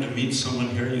if you wanted to meet someone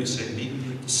here, you'd say, meet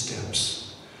me at the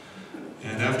steps.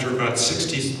 And after about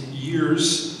 60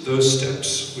 years, those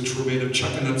steps, which were made of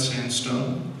chuckanut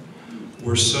sandstone,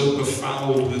 were so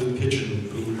befouled with pigeon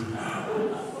poop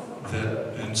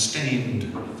and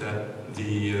stained that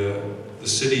the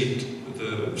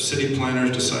city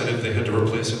planners decided they had to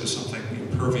replace it with something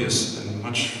impervious and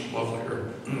much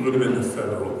lovelier. It would have been the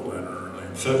federal planner.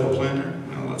 Federal planner?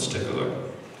 Well, let's take a look.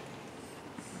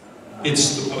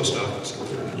 It's the post office up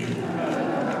there in Union.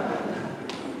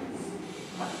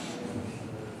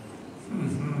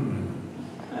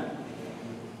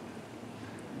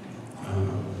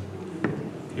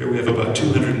 Here we have about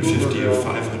 250 of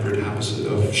 500 houses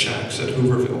of shacks at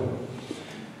Hooverville.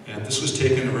 And this was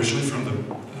taken originally from the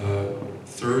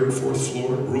third and fourth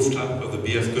floor rooftop of the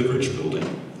B.F. Goodrich building.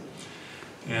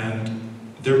 And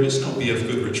there is no B.F.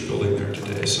 Goodrich building there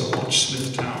today, so Watch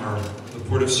Smith Tower, the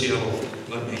Port of Seattle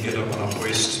let me get up on a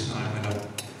hoist, and I went up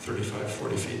 35,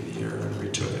 40 feet in the air and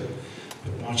retook it.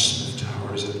 But Watch Smith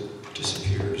Tower as it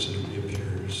disappears and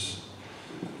reappears,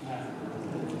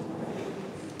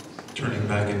 turning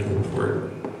back into a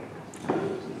port,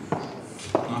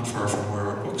 not far from where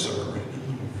our books are right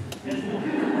now.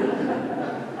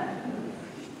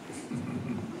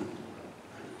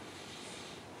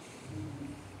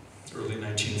 Early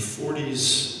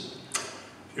 1940s.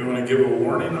 You want to give a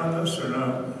warning on this or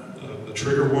not? A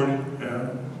trigger warning? Yeah.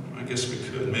 I guess we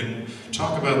could. Maybe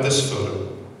talk about this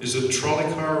photo. Is it a trolley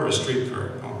car or a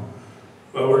streetcar? Oh.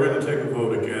 Well, we're going to take a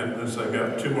vote again, since I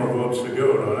got 2 more votes to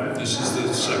go, don't I? This is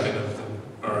the second of them.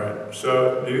 All right.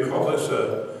 So, do you call this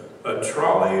a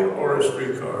trolley or a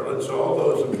streetcar? Let's all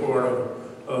those in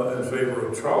favor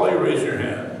of trolley, raise your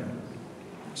hand.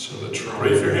 So the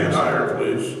trolley. Raise your hand higher,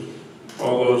 please.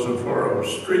 All those in favor of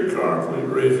streetcar, please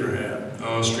raise your hand.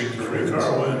 Oh, streetcar.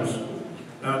 Streetcar wins.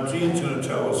 Now, Gene's going to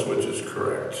tell us which is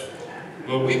correct.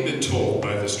 Well, we've been told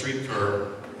by the Streetcar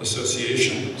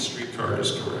Association that streetcar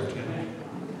is correct.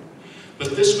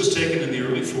 But this was taken in the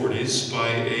early 40s by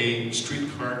a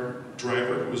streetcar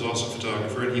driver who was also a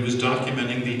photographer, and he was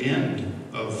documenting the end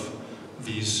of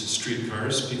these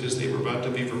streetcars because they were about to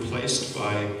be replaced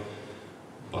by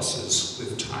buses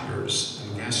with tires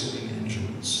and gasoline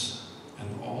engines. And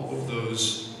all of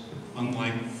those,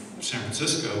 unlike San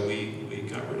Francisco, we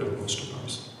got rid of most of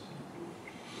ours.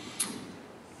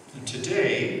 And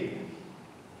today,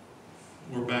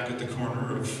 we're back at the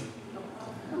corner of...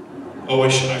 Oh, I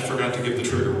forgot to give the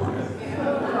trigger warning.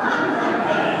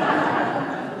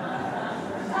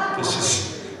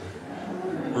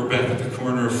 We're back at the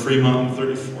corner of Fremont and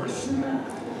 34th.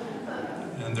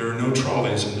 And there are no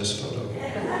trolleys in this photo.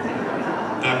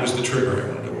 That was the trigger I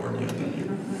wanted to warn you about.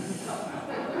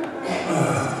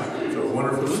 It's a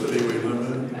wonderful city we live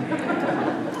in.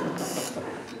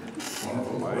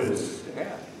 Wonderful place.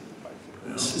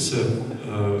 This is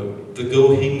the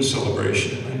Go Hing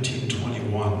celebration in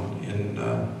 1921 in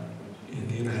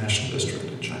the International District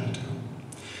in Chinatown.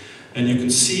 And you can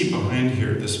see behind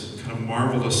here this kind of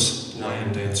marvelous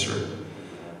lion dancer.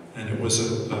 And it was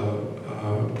a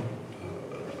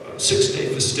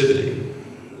 6-day festivity,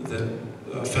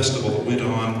 a festival that went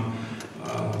on,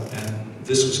 and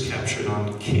this was captured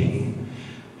on King.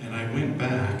 And I went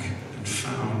back and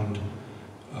found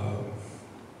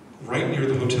right near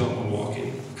the Hotel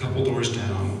Milwaukee, a couple doors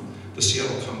down, the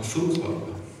Seattle Kung Fu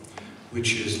Club,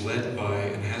 which is led by,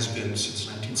 and has been since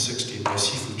 1960, by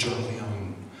Sifu John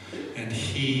Leung. And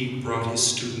he brought his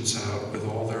students out with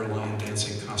all their lion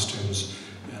dancing costumes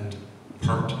and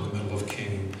parked in the middle of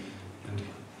King. And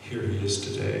here he is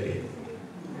today.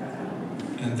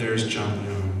 And there's John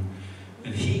Leung.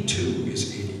 And he too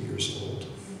is 80 years old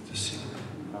this year.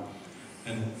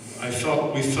 And I was a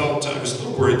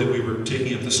little worried that we were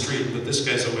taking up the street, but this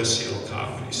guy's a West Seattle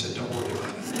cop, and he said, don't worry about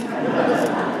it.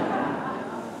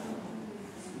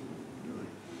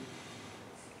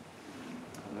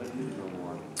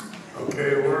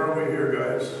 Okay, where are we here,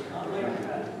 guys?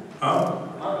 Huh?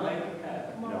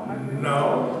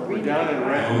 No. We down in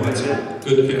Red. Oh, that's a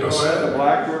good guess. Go ahead. The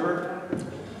Black River.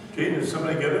 Gene, did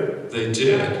somebody get it? They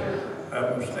did. Have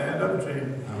them stand up,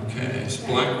 Gene. Okay, it's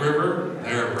Black River,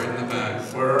 there, right in the back.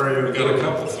 Where are you? We got a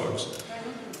couple folks.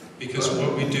 Because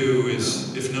what we do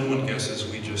is, if no one guesses,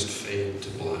 we just fade to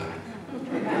black.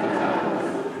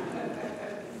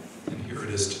 And here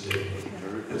it is today.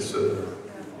 It's a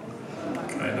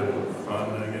kind of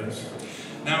fun, I guess.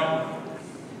 Now,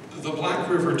 the Black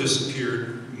River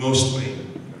disappeared mostly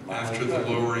after the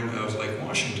lowering of Lake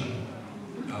Washington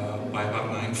by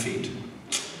about 9 feet.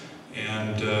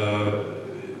 And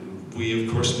we,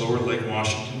 of course, lowered Lake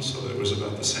Washington so that it was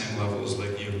about the same level as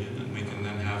Lake Union, and we can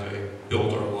then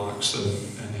build our locks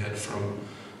and head from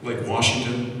Lake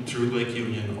Washington through Lake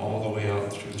Union all the way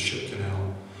out through the Ship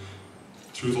Canal,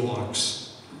 through the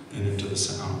locks, and into the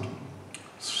Sound.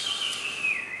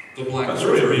 The Black That's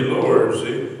River... really lower,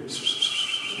 see?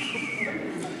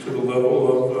 To the level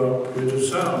of Puget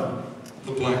Sound.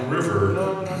 The Black River,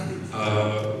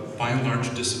 by and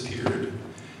large, disappeared.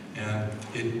 And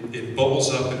it bubbles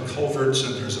up in culverts,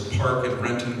 and there's a park in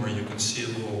Renton where you can see a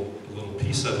little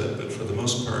piece of it, but for the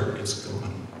most part, it's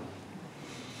gone.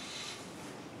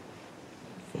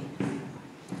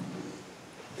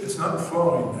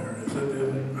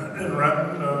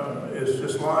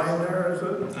 line there, is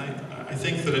it? I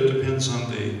think that it depends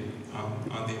on the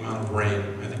amount of rain.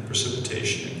 I think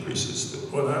precipitation increases.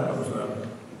 What happens then?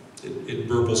 It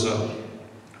burbles up.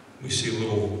 We see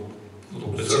little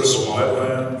bits Sort of of swamp.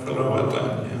 wetland Little phenomenon?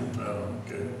 wetland, yeah.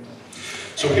 Oh, okay.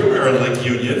 So here we are in Lake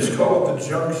Union. It's called the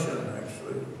Junction,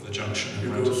 actually. The junction. You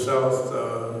right? go south,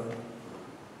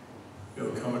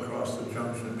 you'll come across the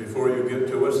junction before you get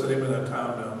to, what's the name of that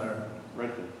town down there?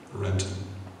 Renton.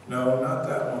 No, not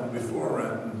that one, before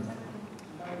Renton.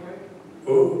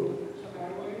 Oh?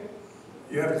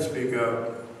 You have to speak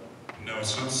up. No,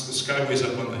 it's not. The Skyway's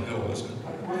up on the hill, isn't it?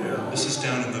 Yeah. This is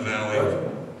down in the valley.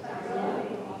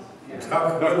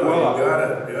 Tuckwell, you got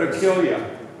it, yes. Peculiar.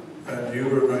 And you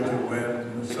were going to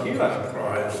win some kind of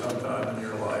prize sometime in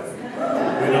your life.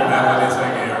 We don't have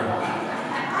anything here.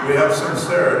 We have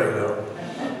sincerity, though.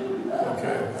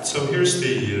 Okay. So here's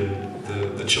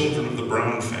the children of the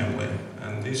Brown family,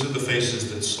 and these are the faces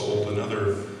that sold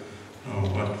another,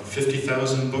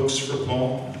 50,000 books for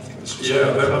Paul. I think this was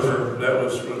on the cover. That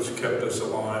was what's kept us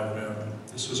alive, yeah.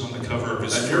 This was on the cover of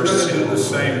his And first you're going to do the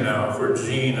sale. same now for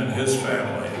Gene and his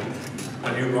family.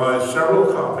 And you buy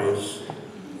several copies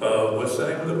of, what's the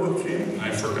name of the book, Gene?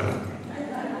 I forgot.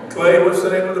 Clay, what's the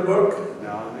name of the book?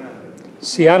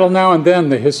 Seattle Now and Then,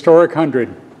 the Historic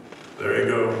 100. There you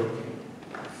go.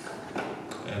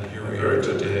 And here we are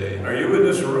today. Are you in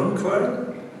this room, Clay?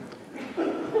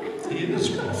 He is.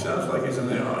 Sounds like he's in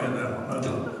the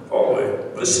hallway.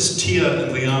 This is Tia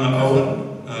and Liana Owen,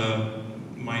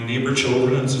 my neighbor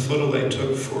children. It's a photo they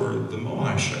took for the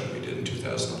Moai show we did in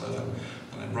 2011.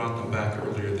 And I brought them back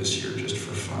earlier this year just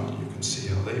for fun. You can see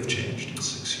how they've changed in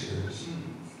 6 years.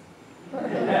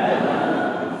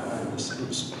 This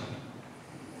is fun.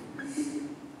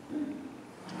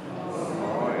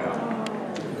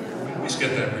 We always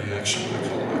get that reaction with the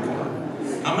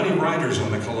Kalakala. How many riders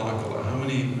on the Kalakala? How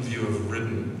many of you have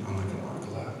ridden on the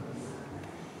Kalakala?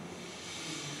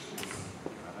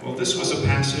 Well, this was a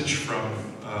passage from,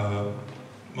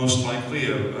 most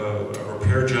likely, a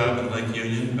repair job in Lake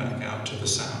Union back out to the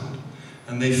Sound.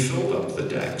 And they filled up the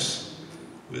decks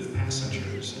with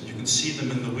passengers. And you can see them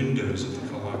in the windows of the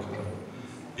Kalakala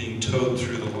being towed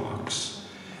through the locks.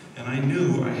 And I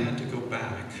knew I had to go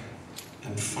back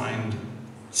and find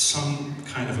some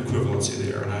kind of equivalency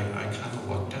there, and I kind of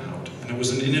lucked out. And it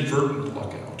was an inadvertent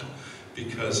luck out,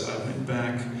 because I went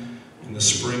back in the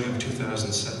spring of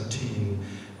 2017,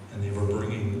 and they were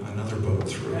bringing another boat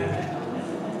through.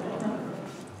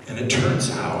 And it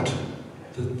turns out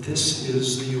that this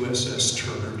is the USS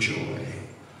Turner Joy,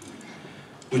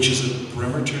 which is a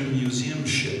Bremerton Museum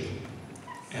ship.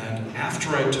 And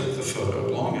after I took the photo,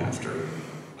 long after,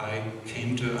 I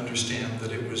came to understand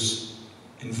that it was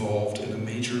involved in a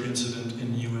major incident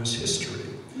in U.S. history.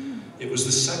 It was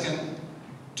the second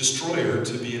destroyer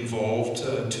to be involved,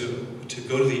 to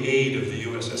go to the aid of the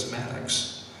USS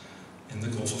Maddox in the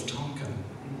Gulf of Tonkin.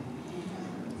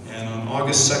 And on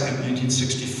August 2nd,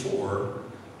 1964,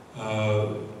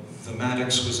 the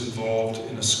Maddox was involved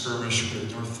in a skirmish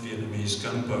with North Vietnamese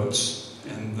gunboats,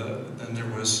 and then there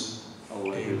was a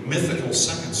mythical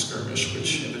second skirmish,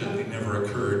 which evidently never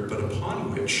occurred, but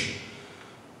upon which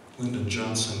Lyndon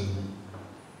Johnson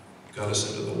got us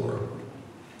into the war.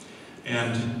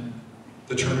 And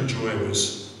the Turner Joy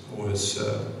was one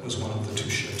of the two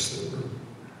ships that were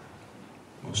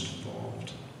most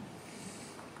involved.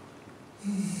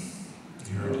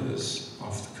 Here it is,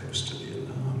 off the coast of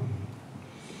Vietnam.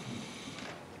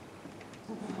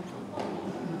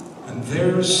 And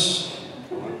there's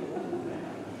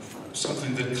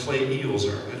something that Clay Eels,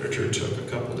 our editor, took a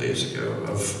couple days ago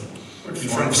in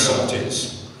front of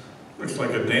Salties. Looks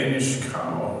like a Danish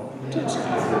cow.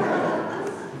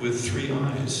 With 3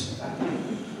 eyes.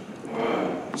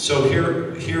 So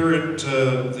here at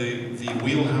the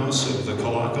wheelhouse of the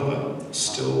Kalakala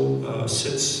still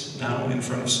sits now in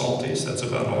front of Salties. That's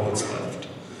about all that's left.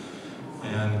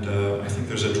 And I think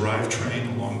there's a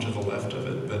drivetrain along to the left of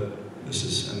it, but this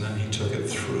is, and then he took it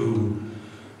through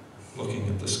looking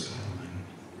at the skyline.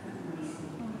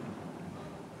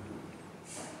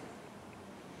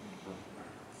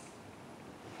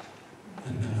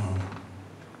 And now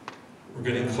we're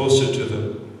getting closer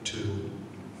to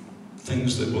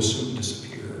things that will soon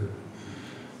disappear.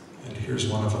 And here's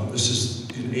one of them. This is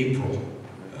in April,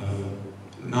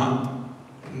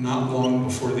 not long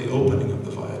before the opening of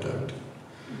the viaduct.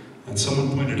 And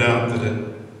someone pointed out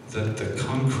that the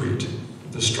concrete,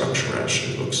 the structure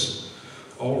actually looks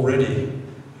already,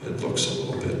 it looks a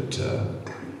little bit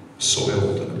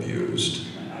soiled and abused.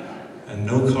 And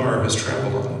no car has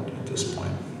traveled on it at this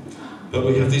point. But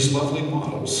we have these lovely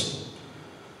models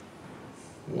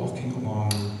walking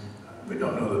along We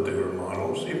don't know that they were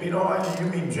models. You mean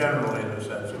generally in the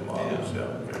sense of models, yeah.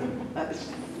 Okay.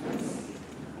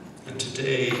 And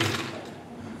today,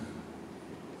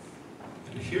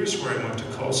 and here's where I want to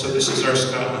call, so this is our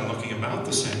Scotland looking about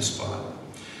the same spot.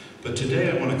 But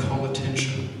today I want to call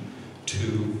attention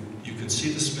to, you can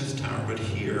see the Smith Tower, but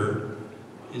here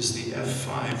is the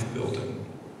F5 building,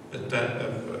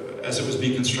 as it was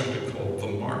being constructed, called the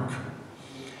Mark.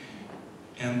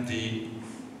 And the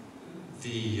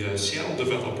Seattle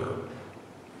developer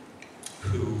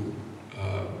who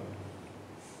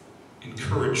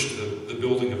encouraged the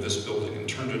building of this building and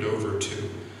turned it over to,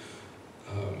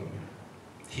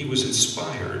 he was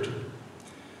inspired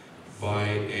by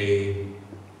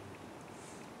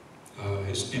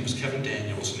his name was Kevin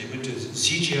Daniels, and he went to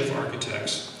ZGF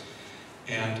Architects,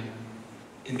 and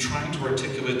in trying to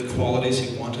articulate the qualities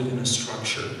he wanted in a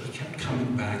structure, he kept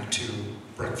coming back to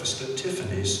Breakfast at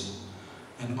Tiffany's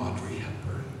and Audrey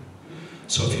Hepburn.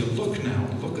 So if you look now,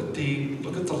 look at the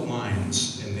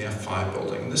lines in the F5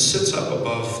 building. This sits up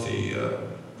above the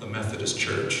Methodist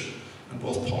Church, and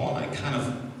both Paul and I kind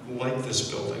of like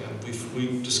this building, and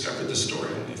we discovered this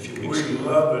story only a few weeks ago. We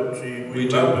love it, Gene. We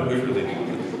do. We really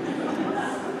do.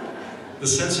 The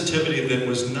sensitivity that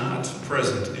was not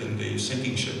present in the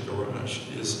sinking ship garage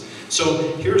is.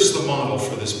 So here's the model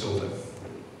for this building.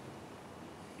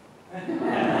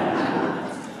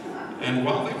 And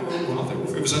while it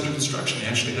was under construction, they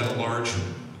actually had a large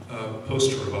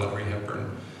poster of Audrey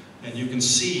Hepburn. And you can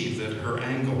see that her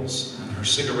angles and her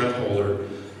cigarette holder,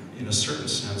 in a certain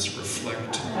sense,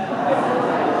 reflect.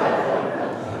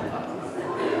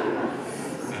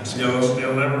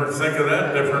 You'll never think of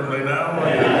that differently now.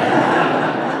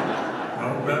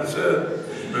 No, that's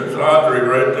it. There's Audrey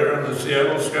right there in the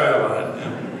Seattle skyline.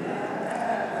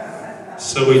 Yeah.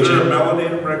 So was there a melody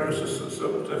in Breakfast?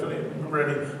 So, Tiffany,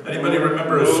 anybody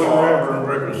remember a song from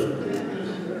Breakfast?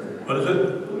 What is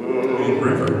it? Moon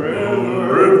River. Moon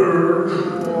River,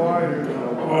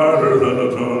 wider than a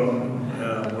tongue.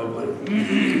 Yeah, lovely.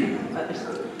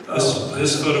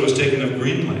 This photo was taken of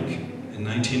Green Lake in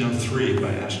 1903 by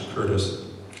Ashton Curtis,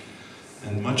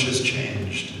 and much has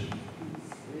changed.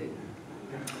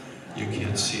 You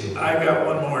can't see it. I got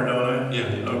one more, don't I?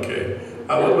 Yeah. Okay.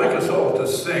 I would like us all to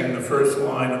sing the first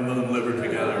line of Moon River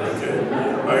together, okay?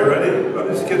 Are you ready?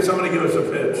 Can somebody give us a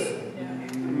pitch?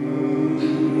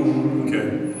 Okay.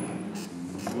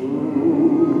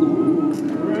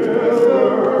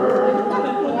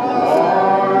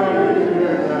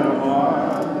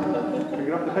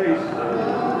 Picking up the pace.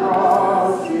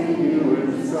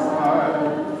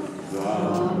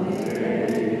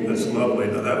 That's lovely.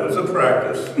 Now that was a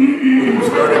practice. We can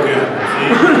start again.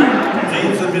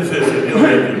 Gene's a musician. He'll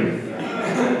make it.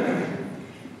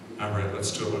 All right,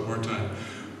 let's do it one more time.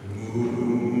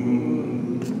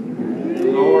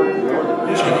 Lord.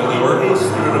 Should I go lower? He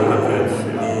screwed up the pitch.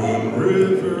 Moon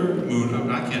River, Moon.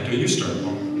 I can't do it. You start.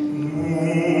 Moon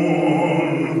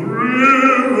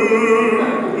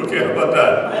River. Okay, how about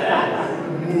that?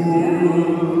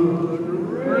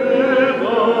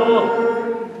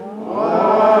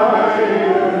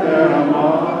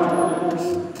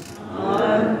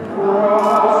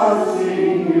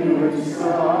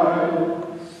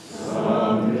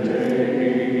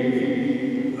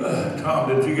 Tom,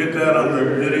 did you get that on the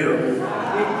video?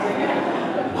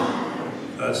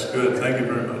 That's good. Thank you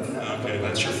very much. Okay,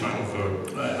 that's your final vote.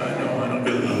 I know. I don't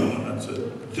get another one. That's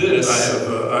it. This.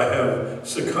 I have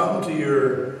succumbed to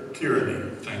your tyranny.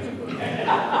 Thank you.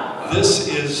 This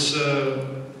is a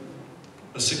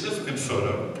significant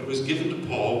photo. It was given to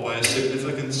Paul by a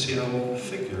significant Seattle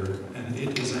figure, and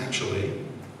it is actually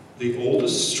the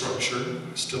oldest structure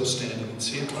still standing in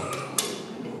Seattle.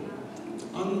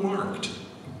 Unmarked.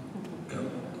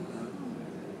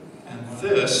 And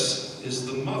this is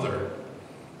the mother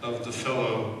of the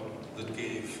fellow that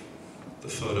gave the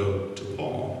photo to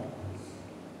Paul.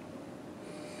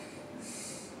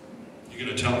 You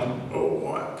gonna tell him? Oh,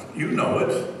 what? You know it.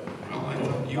 Well, I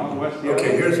thought you.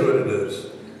 Okay, here's what it is.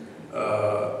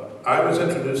 I was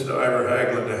introduced to Ivor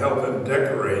Haglund to help him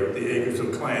decorate the Acres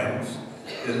of Clams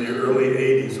in the early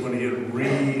 '80s when he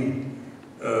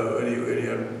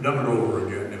had done it over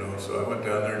again, you know. So I went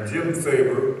down there, and Jim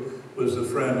Faber was the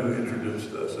friend who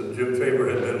introduced us, and Jim Faber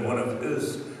had been one of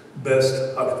his best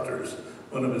hucksters,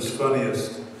 one of his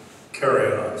funniest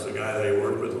carry-ons, a guy that he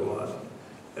worked with a lot.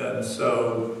 And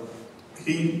so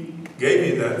he gave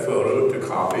me that photo to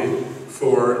copy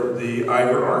for the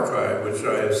Ivor archive, which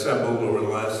I assembled over the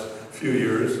last few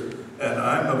years. And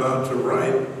I'm about to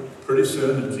write pretty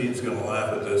soon, and Gene's going to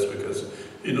laugh at this because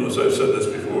he knows I've said this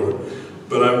before,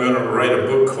 but I'm going to write a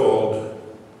book called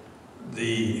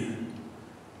The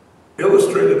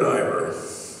Illustrated Ivor.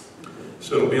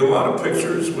 So it'll be a lot of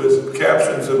pictures with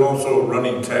captions and also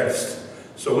running text.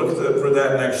 So look for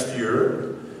that next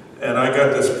year. And I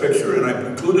got this picture and I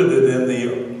included it in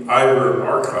the Ivor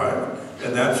archive.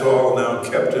 And that's all now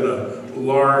kept in a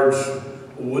large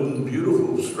wooden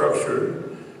beautiful structure,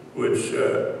 which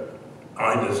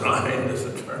I designed as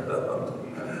it turned out.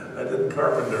 I didn't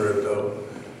carpenter it though.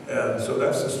 And so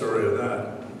that's the story of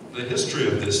that. The history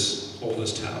of this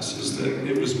oldest house is that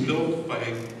it was built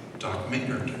by Doc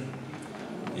Maynard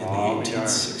in the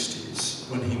 1860s.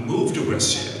 When he moved to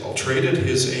West Seattle, traded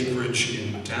his acreage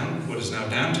in what is now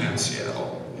downtown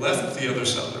Seattle, left the other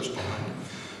settlers behind,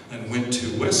 and went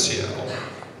to West Seattle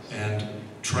and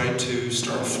tried to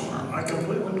start a farm. I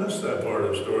completely missed that part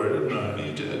of the story, didn't I?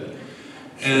 You did.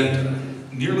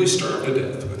 And nearly starved to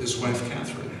death with his wife,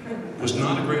 Catherine. Was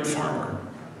not a great farmer.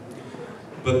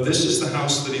 But this is the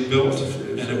house that he built,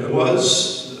 and it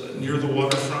was near the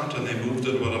waterfront, and they moved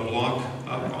it about a block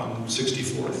up on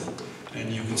 64th.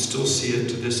 And you can still see it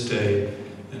to this day.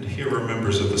 And here are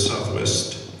members of the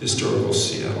Southwest Historical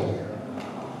Seattle.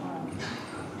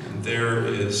 And there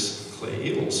is Clay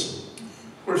Eagles.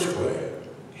 Where's Clay?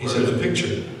 He's in the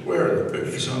picture. Where in the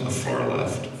picture? He's on the far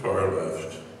left. Far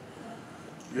left.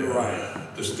 You're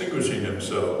right. Distinguishing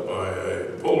himself by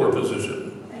a polar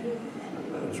position.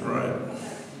 That's right.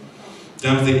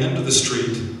 Down at the end of the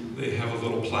street, they have a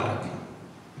little plaque,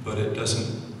 but it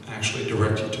doesn't actually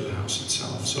direct you to the house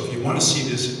itself. So if you want to see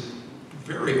this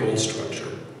very old structure,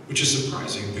 which is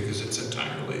surprising because it's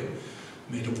entirely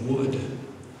made of wood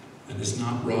and is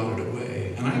not rotted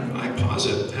away. And I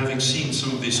posit, having seen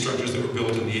some of these structures that were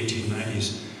built in the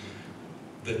 1890s,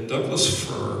 that Douglas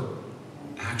fir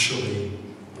actually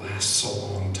lasts a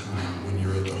long time when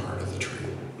you're at the heart of the tree.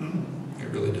 It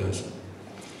really does.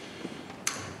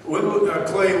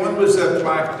 Clay, when was that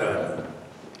plaque done?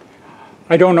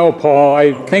 I don't know, Paul.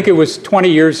 I think it was 20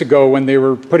 years ago when they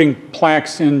were putting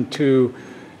plaques into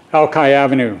Alki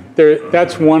Avenue.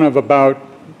 That's one of about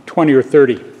 20 or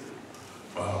 30.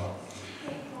 Wow.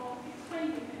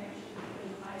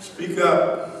 Speak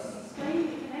up. Explain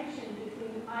the connection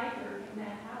between Ivor and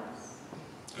that house.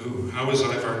 Ooh, how is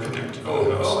Ivar connected to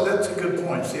the house? Oh, that's a good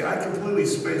point. See, I completely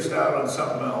spaced out on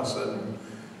something else,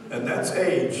 and that's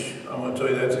age. I want to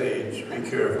tell you that's age. Be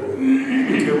careful.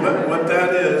 Okay, what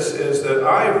that is that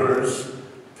Ivor's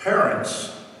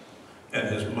parents and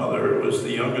his mother was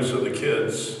the youngest of the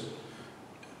kids.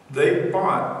 They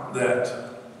bought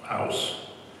that house.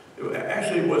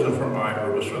 Actually, it wasn't from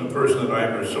Ivor. It was from the person that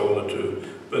Ivor sold it to.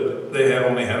 But they had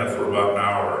only had it for about an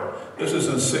hour. This is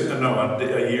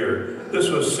a year. This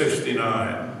was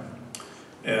 69.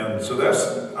 And so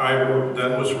that's, Ivor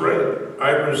then was raised.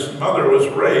 Ivor's mother was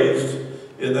raised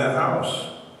in that house.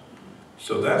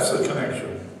 So that's the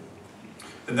connection.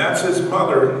 And that's his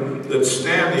mother that's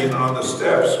standing on the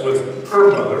steps with her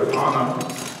mother, Anna,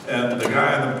 and the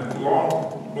guy in the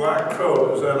long black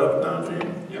coat. Is that up now,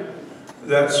 Gene? Yep.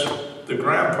 That's the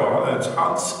grandpa, that's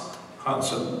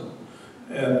Hansen.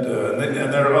 And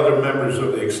there are other members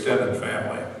of the extended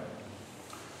family.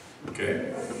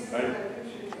 Okay.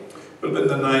 But in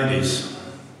the 90s.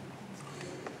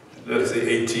 That's the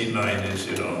 1890s,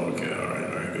 you know. Okay, all right,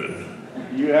 very good.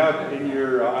 You have in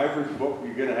your Ivor's book,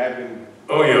 you're going to have him.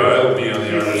 Oh yeah, it'll be on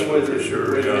the artist book for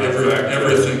sure. Yeah,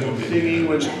 everything will be. Singing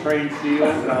with trained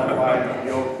seals down by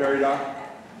the old ferry dock.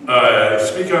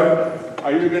 Speak up.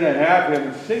 Are you going to have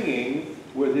him singing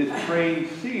with his trained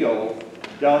seal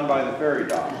down by the ferry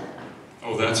dock?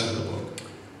 Oh, that's in the book.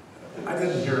 I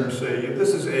didn't hear him say,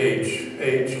 this is age.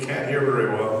 Age, can't hear very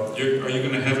well. Are you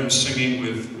going to have him singing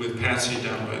with Patsy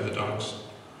down by the docks?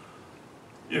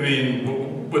 You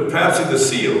mean with Patsy the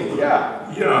seal?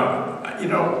 Yeah. Yeah, you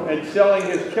know. And selling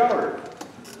his chowder.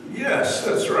 Yes,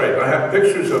 that's right. I have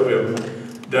pictures of him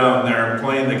down there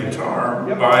playing the guitar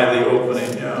by the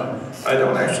opening, yeah. I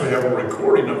don't actually have a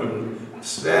recording of him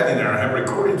standing there. I have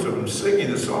recordings of him singing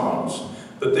the songs,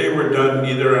 but they were done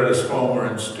either at his home or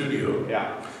in studio.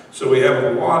 Yeah. So we have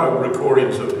a lot of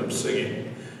recordings of him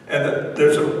singing. And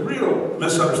there's a real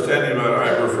misunderstanding about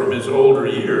Ivor from his older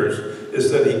years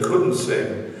is that he couldn't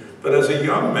sing. But as a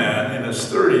young man in his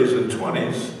 30s and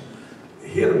 20s,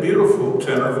 he had a beautiful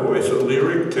tenor voice, a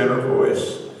lyric tenor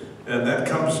voice. And that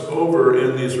comes over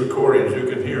in these recordings. You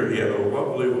can hear he had a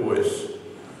lovely voice.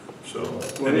 So,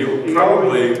 well,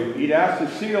 and he'd ask the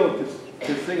seal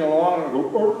to sing along and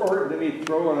go, or then he'd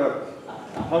throw in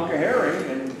a hunk of herring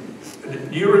and.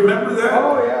 Do you remember that?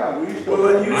 Oh yeah, we used to. Well,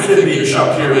 then I think you should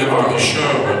come on the show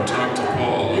and talk to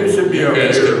Paul. You should be you up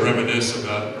guys here. can reminisce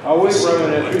about. I will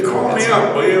reminisce. You call me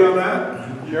up, will you, on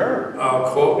that? Sure.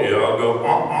 I'll quote you. I'll go.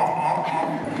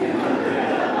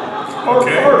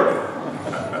 Okay.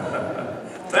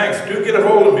 Thanks. Do get a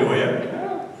hold of me, will you?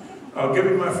 I'll give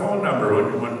you my phone number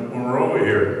when we're over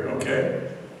here, okay?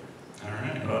 All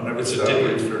right. I'll never It's a stop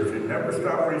date. researching. Never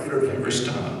stop researching. Never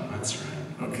stop. That's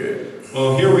right. Okay.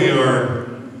 Well, here we are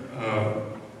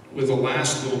with the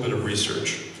last little bit of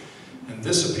research. And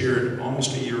this appeared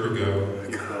almost a year ago.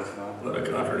 What a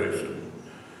contradiction.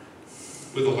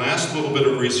 With the last little bit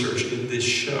of research in this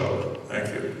show. Thank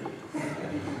you.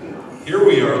 Here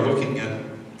we are looking at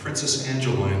Princess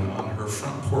Angeline on her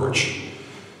front porch,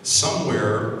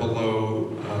 somewhere below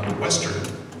Western,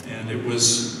 and it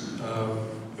was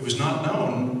not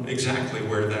known exactly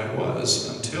where that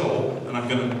was until, and I'm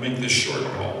going to make this short,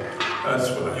 Paul. That's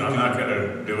fine. I'm not going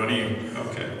to do any.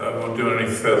 Okay. I won't do any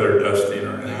feather dusting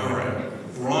or anything. All right.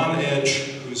 Ron Edge,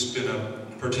 who's been a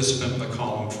participant in the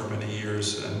column for many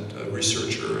years and a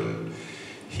researcher, and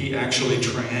he actually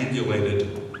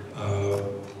triangulated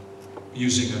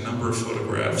using a number of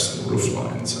photographs and roof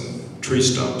lines and tree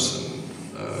stumps and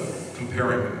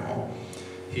comparing them all.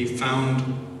 He found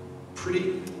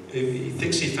he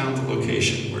thinks he found the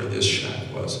location where this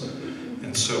shack was.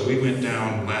 And so we went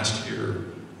down last year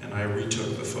and I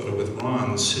retook the photo with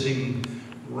Ron sitting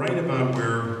right about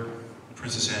where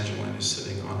Princess Angeline is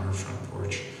sitting on her front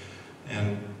porch.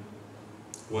 And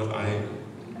what I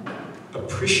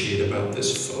appreciate about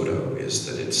this photo is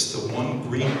that it's the one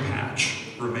green patch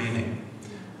remaining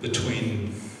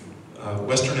between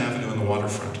Western Avenue and the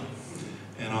waterfront.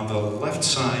 And on the left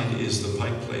side is the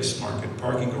Pike Place Market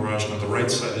parking garage, and on the right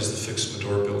side is the Fix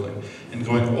Medor building. And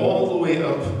going all the way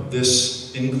up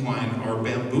this incline are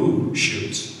bamboo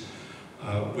shoots,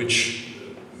 which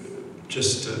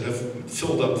just have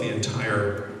filled up the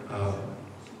entire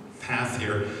path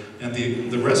here. And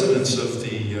the residents of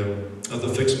the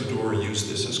Fix Medor use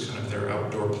this as kind of their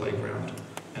outdoor playground.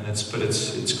 And it's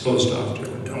closed off to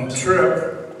it. Don't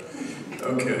trip.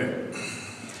 Okay.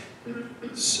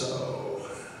 So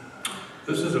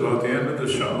this is about the end of the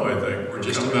show, I think. We're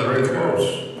just coming about very there. close.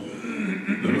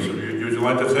 Those of you, would you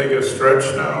like to take a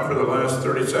stretch now for the last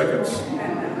 30 seconds?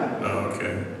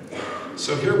 Okay.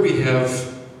 So here we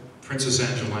have Princess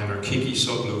Angeline, or Kiki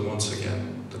Soglu, once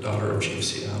again, the daughter of Chief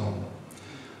Seattle,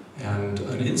 and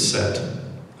an inset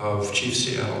of Chief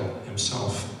Seattle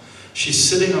himself. She's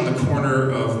sitting on the corner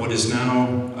of what is now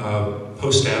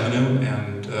Post Avenue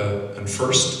and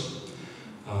First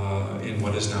in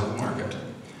what is now the market.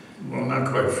 Well, not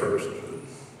quite First.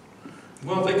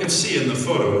 Well, they can see in the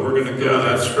photo. We're going to go. Yeah,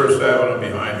 that's First Avenue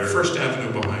behind her. First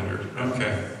Avenue behind her.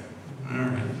 Okay. All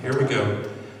right. Here we go.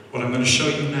 What I'm going to show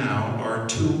you now are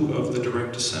two of the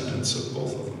direct descendants of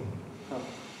both of them.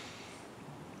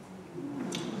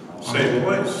 Same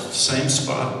place. Same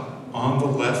spot. On the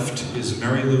left is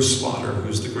Mary Lou Slaughter,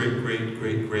 who's the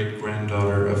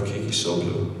great-great-great-great-granddaughter of Kiki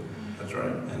Soglu. That's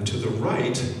right. And to the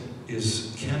right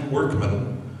is Ken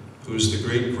Workman, who's the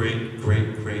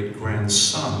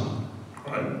great-great-great-great-grandson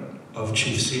of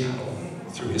Chief Seattle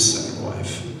through his second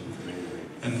wife.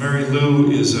 And Mary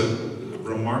Lou is a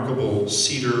remarkable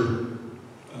cedar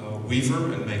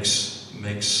weaver and makes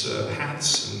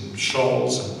hats and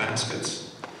shawls and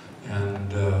baskets.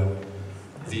 And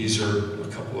these are a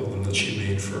couple of them that she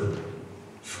made for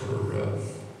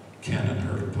Ken and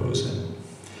her to pose in.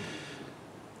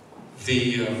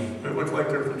 They look like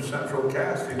they're from Central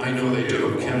Casting. I know they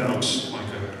do. Ken looks like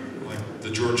the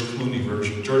George Clooney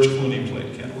version. George Clooney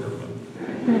played Ken Workman.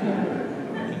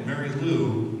 And Mary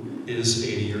Lou is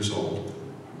 80 years old.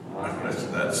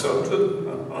 That's something.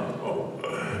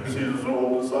 She's as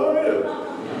old as I am.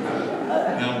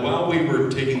 Now, while we were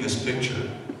taking this picture,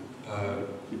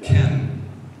 Ken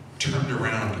turned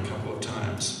around a couple of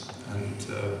times, and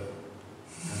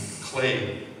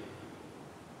Clay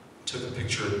took a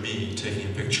picture of me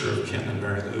taking a picture of Ken and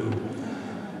Mary Lou.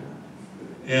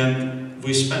 And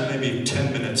we spent maybe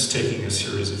 10 minutes taking a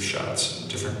series of shots in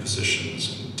different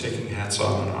positions and taking hats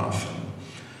on and off.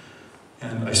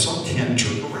 And I saw Ken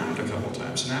jerk around a couple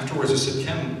times. And afterwards I said,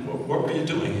 Ken, what were you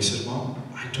doing? He said, well,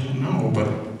 I don't know, but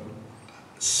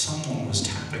someone was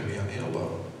tapping me on the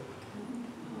elbow.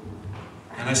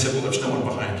 And I said, well, there's no one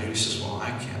behind you. He says, well,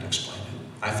 I can't explain it.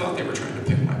 I thought they were trying to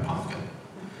pick my pocket.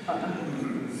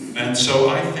 And so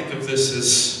I think of this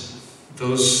as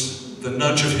the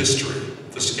nudge of history,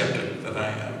 the skeptic that I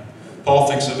am. Paul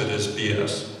thinks of it as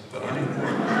BS, but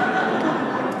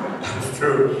It's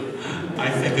true. I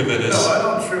think of it as... No, I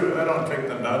don't take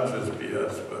the nudge as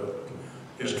BS, but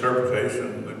the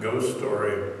interpretation, the ghost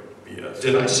story, BS.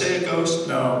 Did I say a ghost?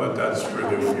 No, but that's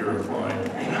really what you're implying.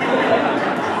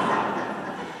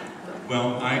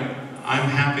 Well, I'm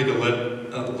happy to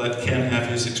let Ken have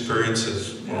his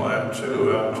experiences. Well, I am too.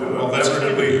 Well, that's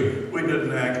we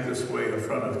didn't act this way in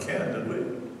front of Ken, did we?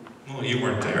 Well, you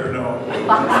weren't there. No.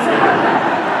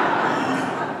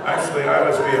 Actually, I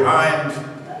was behind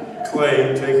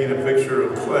Clay, taking a picture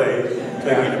of Clay,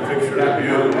 taking a picture of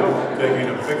you, taking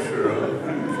a picture of...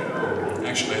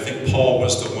 Actually, I think Paul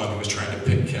was the one who was trying to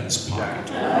pick Ken's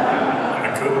pocket.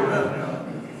 I could have been,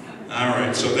 yeah. All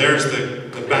right, so there's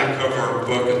the back cover of our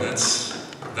book, and that's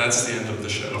the end of the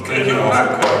show. Thank you all for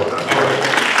coming.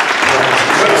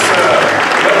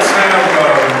 Let's have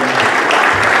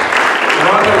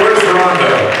Rhonda. Where's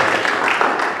Rhonda?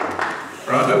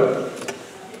 Rhonda?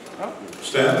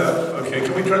 Stand up. Okay,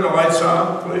 can we turn the lights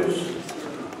on, please?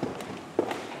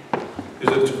 Is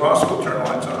it possible to turn the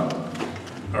lights on?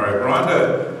 All right,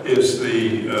 Rhonda is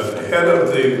the head of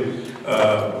the,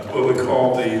 what we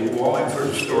call the Wallingford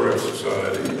Historic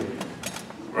Society,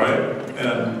 right?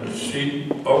 And she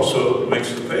also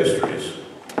makes the pastries.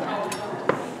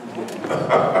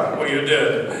 Well, you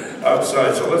did,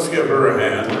 outside, so let's give her a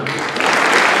hand.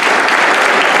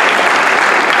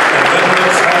 And then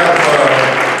let's have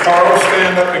Carl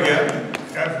stand up again.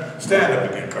 Stand up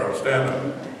again, Carl, stand up.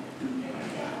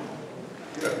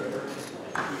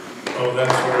 Oh,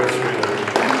 that's very sweet.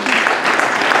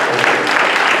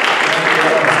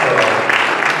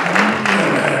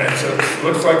 It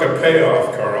looks like a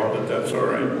payoff, Carl, but that's all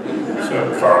right.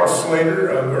 So Carl Slater,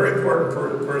 a very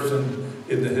important person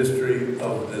in the history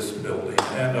of this building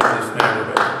and of this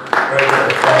neighborhood. Right there,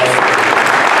 Carl Slater.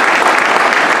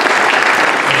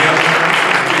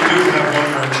 We do have one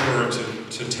more chore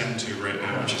to tend to right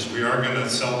now, which is we are going to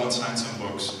sell and sign some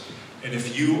books. And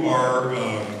if you are,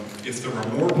 if there are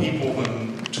more people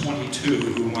than 22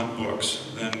 who want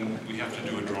books, then we have to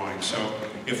do a drawing. So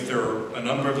if there are a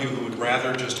number of you who would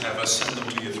rather just have us send them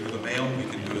to you through the mail, we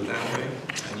can do it that way.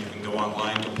 And you can go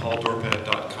online to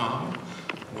pauldorpat.com,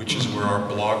 which is where our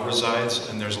blog resides,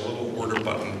 and there's a little order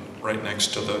button right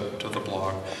next to the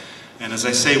blog. And as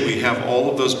I say, we have all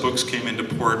of those books came into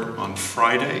port on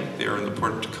Friday. They are in the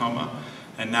port of Tacoma,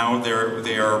 and now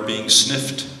they are being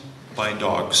sniffed by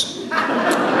dogs.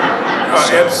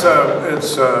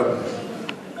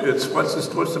 It's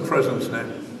what's the president's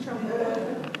name?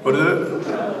 What is it?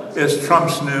 It's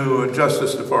Trump's new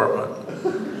Justice Department.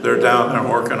 They're down there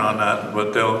working on that,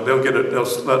 but they'll get it.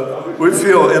 We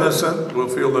feel innocent. We'll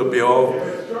feel they'll be all.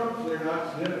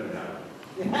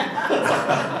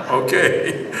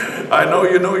 Okay, I know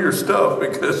you know your stuff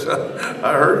because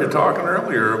I heard you talking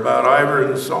earlier about Ivor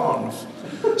and the songs.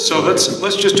 So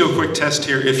let's just do a quick test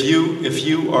here. If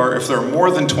there are more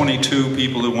than 22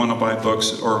 people who want to buy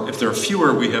books, or if there are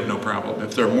fewer, we have no problem.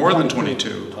 If there are more than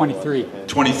 22, 23.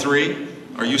 23.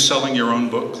 Are you selling your own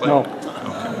book, Clay? No.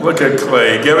 Okay. Look at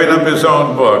Clay giving up his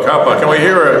own book. How about? Can we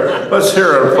hear let's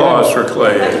hear an applause for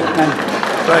Clay.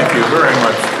 Thank you very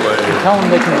much, Clay. Tell them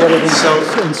they can get it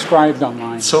inscribed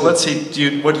online. So let's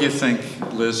see. What do you think,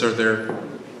 Liz? Are there?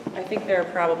 I think there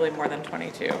are probably more than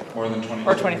 22. More than 22?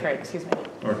 Or 23, excuse me.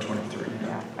 Or 23.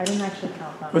 Yeah, I didn't actually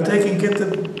count them. But they can get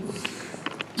them.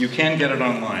 You can get it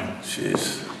online.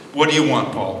 Jeez. What do you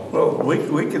want, Paul? Well,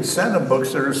 we can send them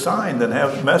books that are signed and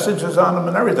have messages on them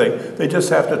and everything. They just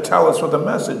have to tell us what the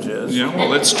message is. Yeah,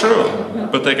 well, it's true.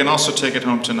 But they can also take it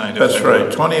home tonight. That's right.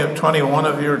 21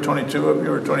 of you, or 22 of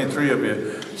you, or 23 of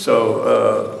you. So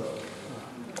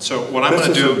what I'm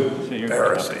going to do...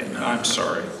 Embarrassing. I'm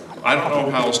sorry. I don't know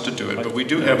how else to do it, but we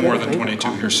do have more than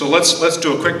 22 here. So let's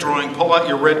do a quick drawing. Pull out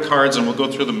your red cards and we'll go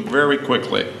through them very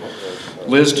quickly.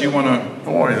 Liz, do you want to?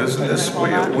 Boy,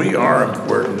 we are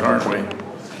important, aren't we?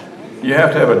 You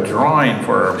have to have a drawing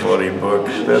for our bloody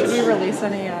books. Should we release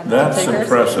any that's takers?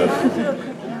 impressive.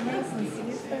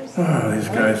 Oh, these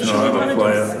guys know how to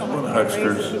play it. What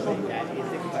hucksters.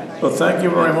 Well, thank you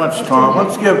very much, Tom.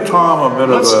 Let's give Tom a bit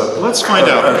of a... Let's find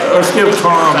out. Let's give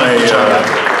Tom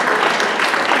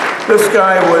this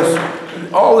guy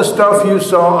was... All the stuff you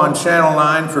saw on Channel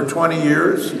 9 for 20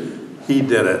 years, he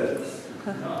did it.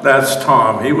 That's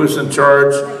Tom. He was in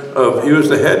charge of... He was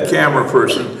the head camera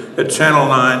person at Channel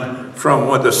 9 from,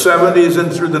 what, the 70s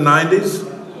and through the 90s?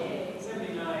 Yeah,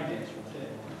 79 and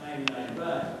 99,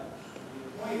 but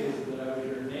the point is that I was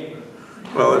your neighbor.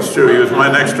 Well, that's true. He was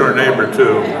my next door neighbor,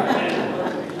 too.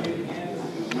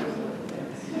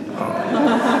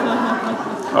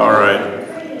 Oh. All right.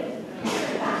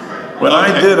 When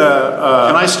I did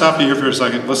Can I stop you here for a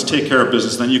second? Let's take care of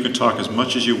business, then you can talk as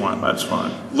much as you want. That's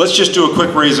fine. Let's just do a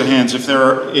quick raise of hands.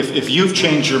 If you've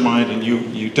changed your mind and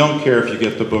you don't care if you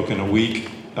get the book in a week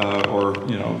or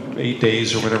 8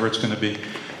 days or whatever it's going to be,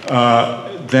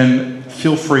 then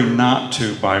feel free not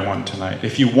to buy one tonight.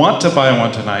 If you want to buy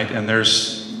one tonight and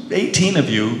there's 18 of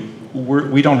you,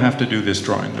 we don't have to do this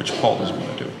drawing, which Paul doesn't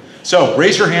want to do. So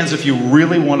raise your hands if you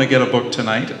really want to get a book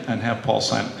tonight and have Paul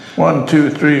sign it. 1, 2,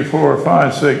 3, 4,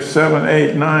 5, 6, 7,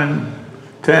 8, 9,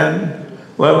 10,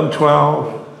 11,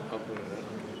 12.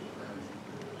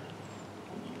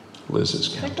 Liz is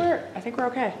counting. I think we're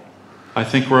okay. I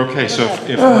think we're okay. So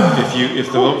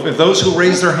if those who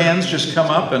raise their hands just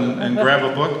come up and grab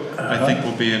a book, I think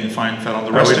we'll be in fine fettle.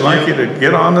 The rest We'd like you to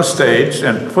get on the stage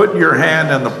and put your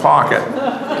hand in the pocket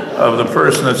of the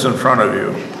person that's in front of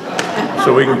you,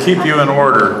 so we can keep you in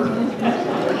order.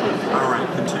 All right,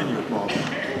 continue, Paul.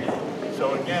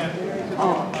 So again,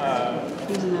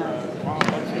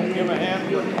 let's give a hand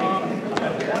to Tom.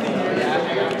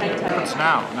 What's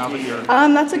now that you're...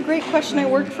 That's a great question. I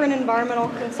worked for an environmental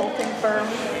consulting firm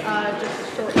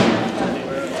just shortly.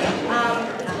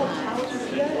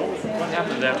 What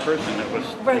happened to that person that was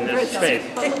in this space?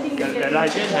 And I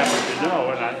did happen to know,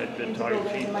 and I had been talking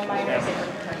to you.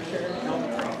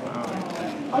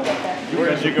 I'll get there. Where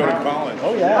did you go to college?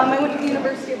 Oh, yeah. I went to the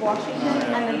University of Washington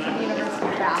and then to the University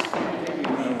of Bath.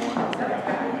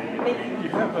 You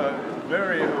have a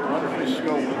very wonderfully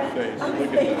sculpted face.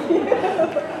 Look at that.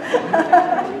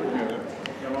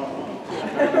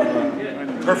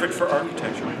 Perfect for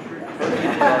architecture.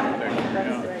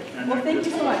 Well, thank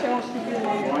you so much. I won't keep you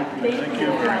long. Thank you.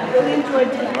 Really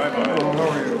enjoyed tonight. Bye-bye. How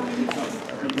are you?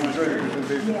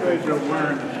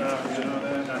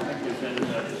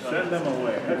 Send them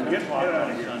away. Let's get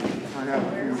out of here. I have a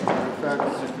few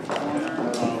facts.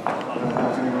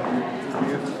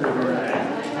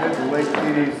 The late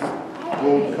 80s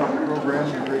Gold Cup program, a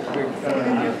great big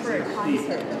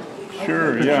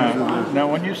Sure, yeah. Now,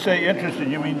 when you say interested,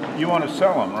 you mean you want to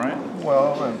sell them, right?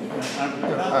 well, I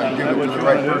give it to the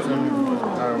right person.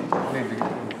 I need to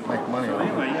make money on it.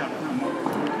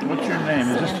 What's your name?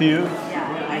 Is this to you?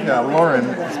 Yeah, Lauren,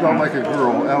 spelled like a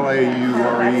girl,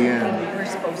 L-A-U-R-E-N. We're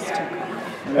supposed to.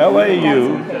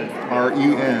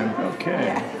 L-A-U-R-E-N.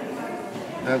 Okay.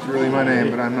 That's really my name,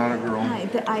 but I'm not a girl.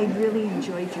 I really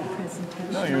enjoyed your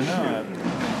presentation. No, you're not.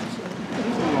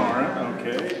 Lauren,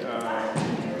 okay.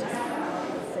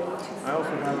 I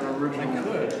also have an original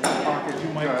pocket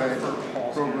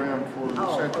program for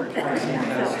Century 21.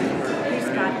 Who's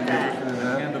got that?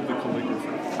 Hand of the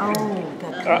calligrapher. Oh,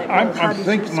 that. I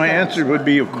think my answer would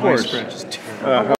be, of course.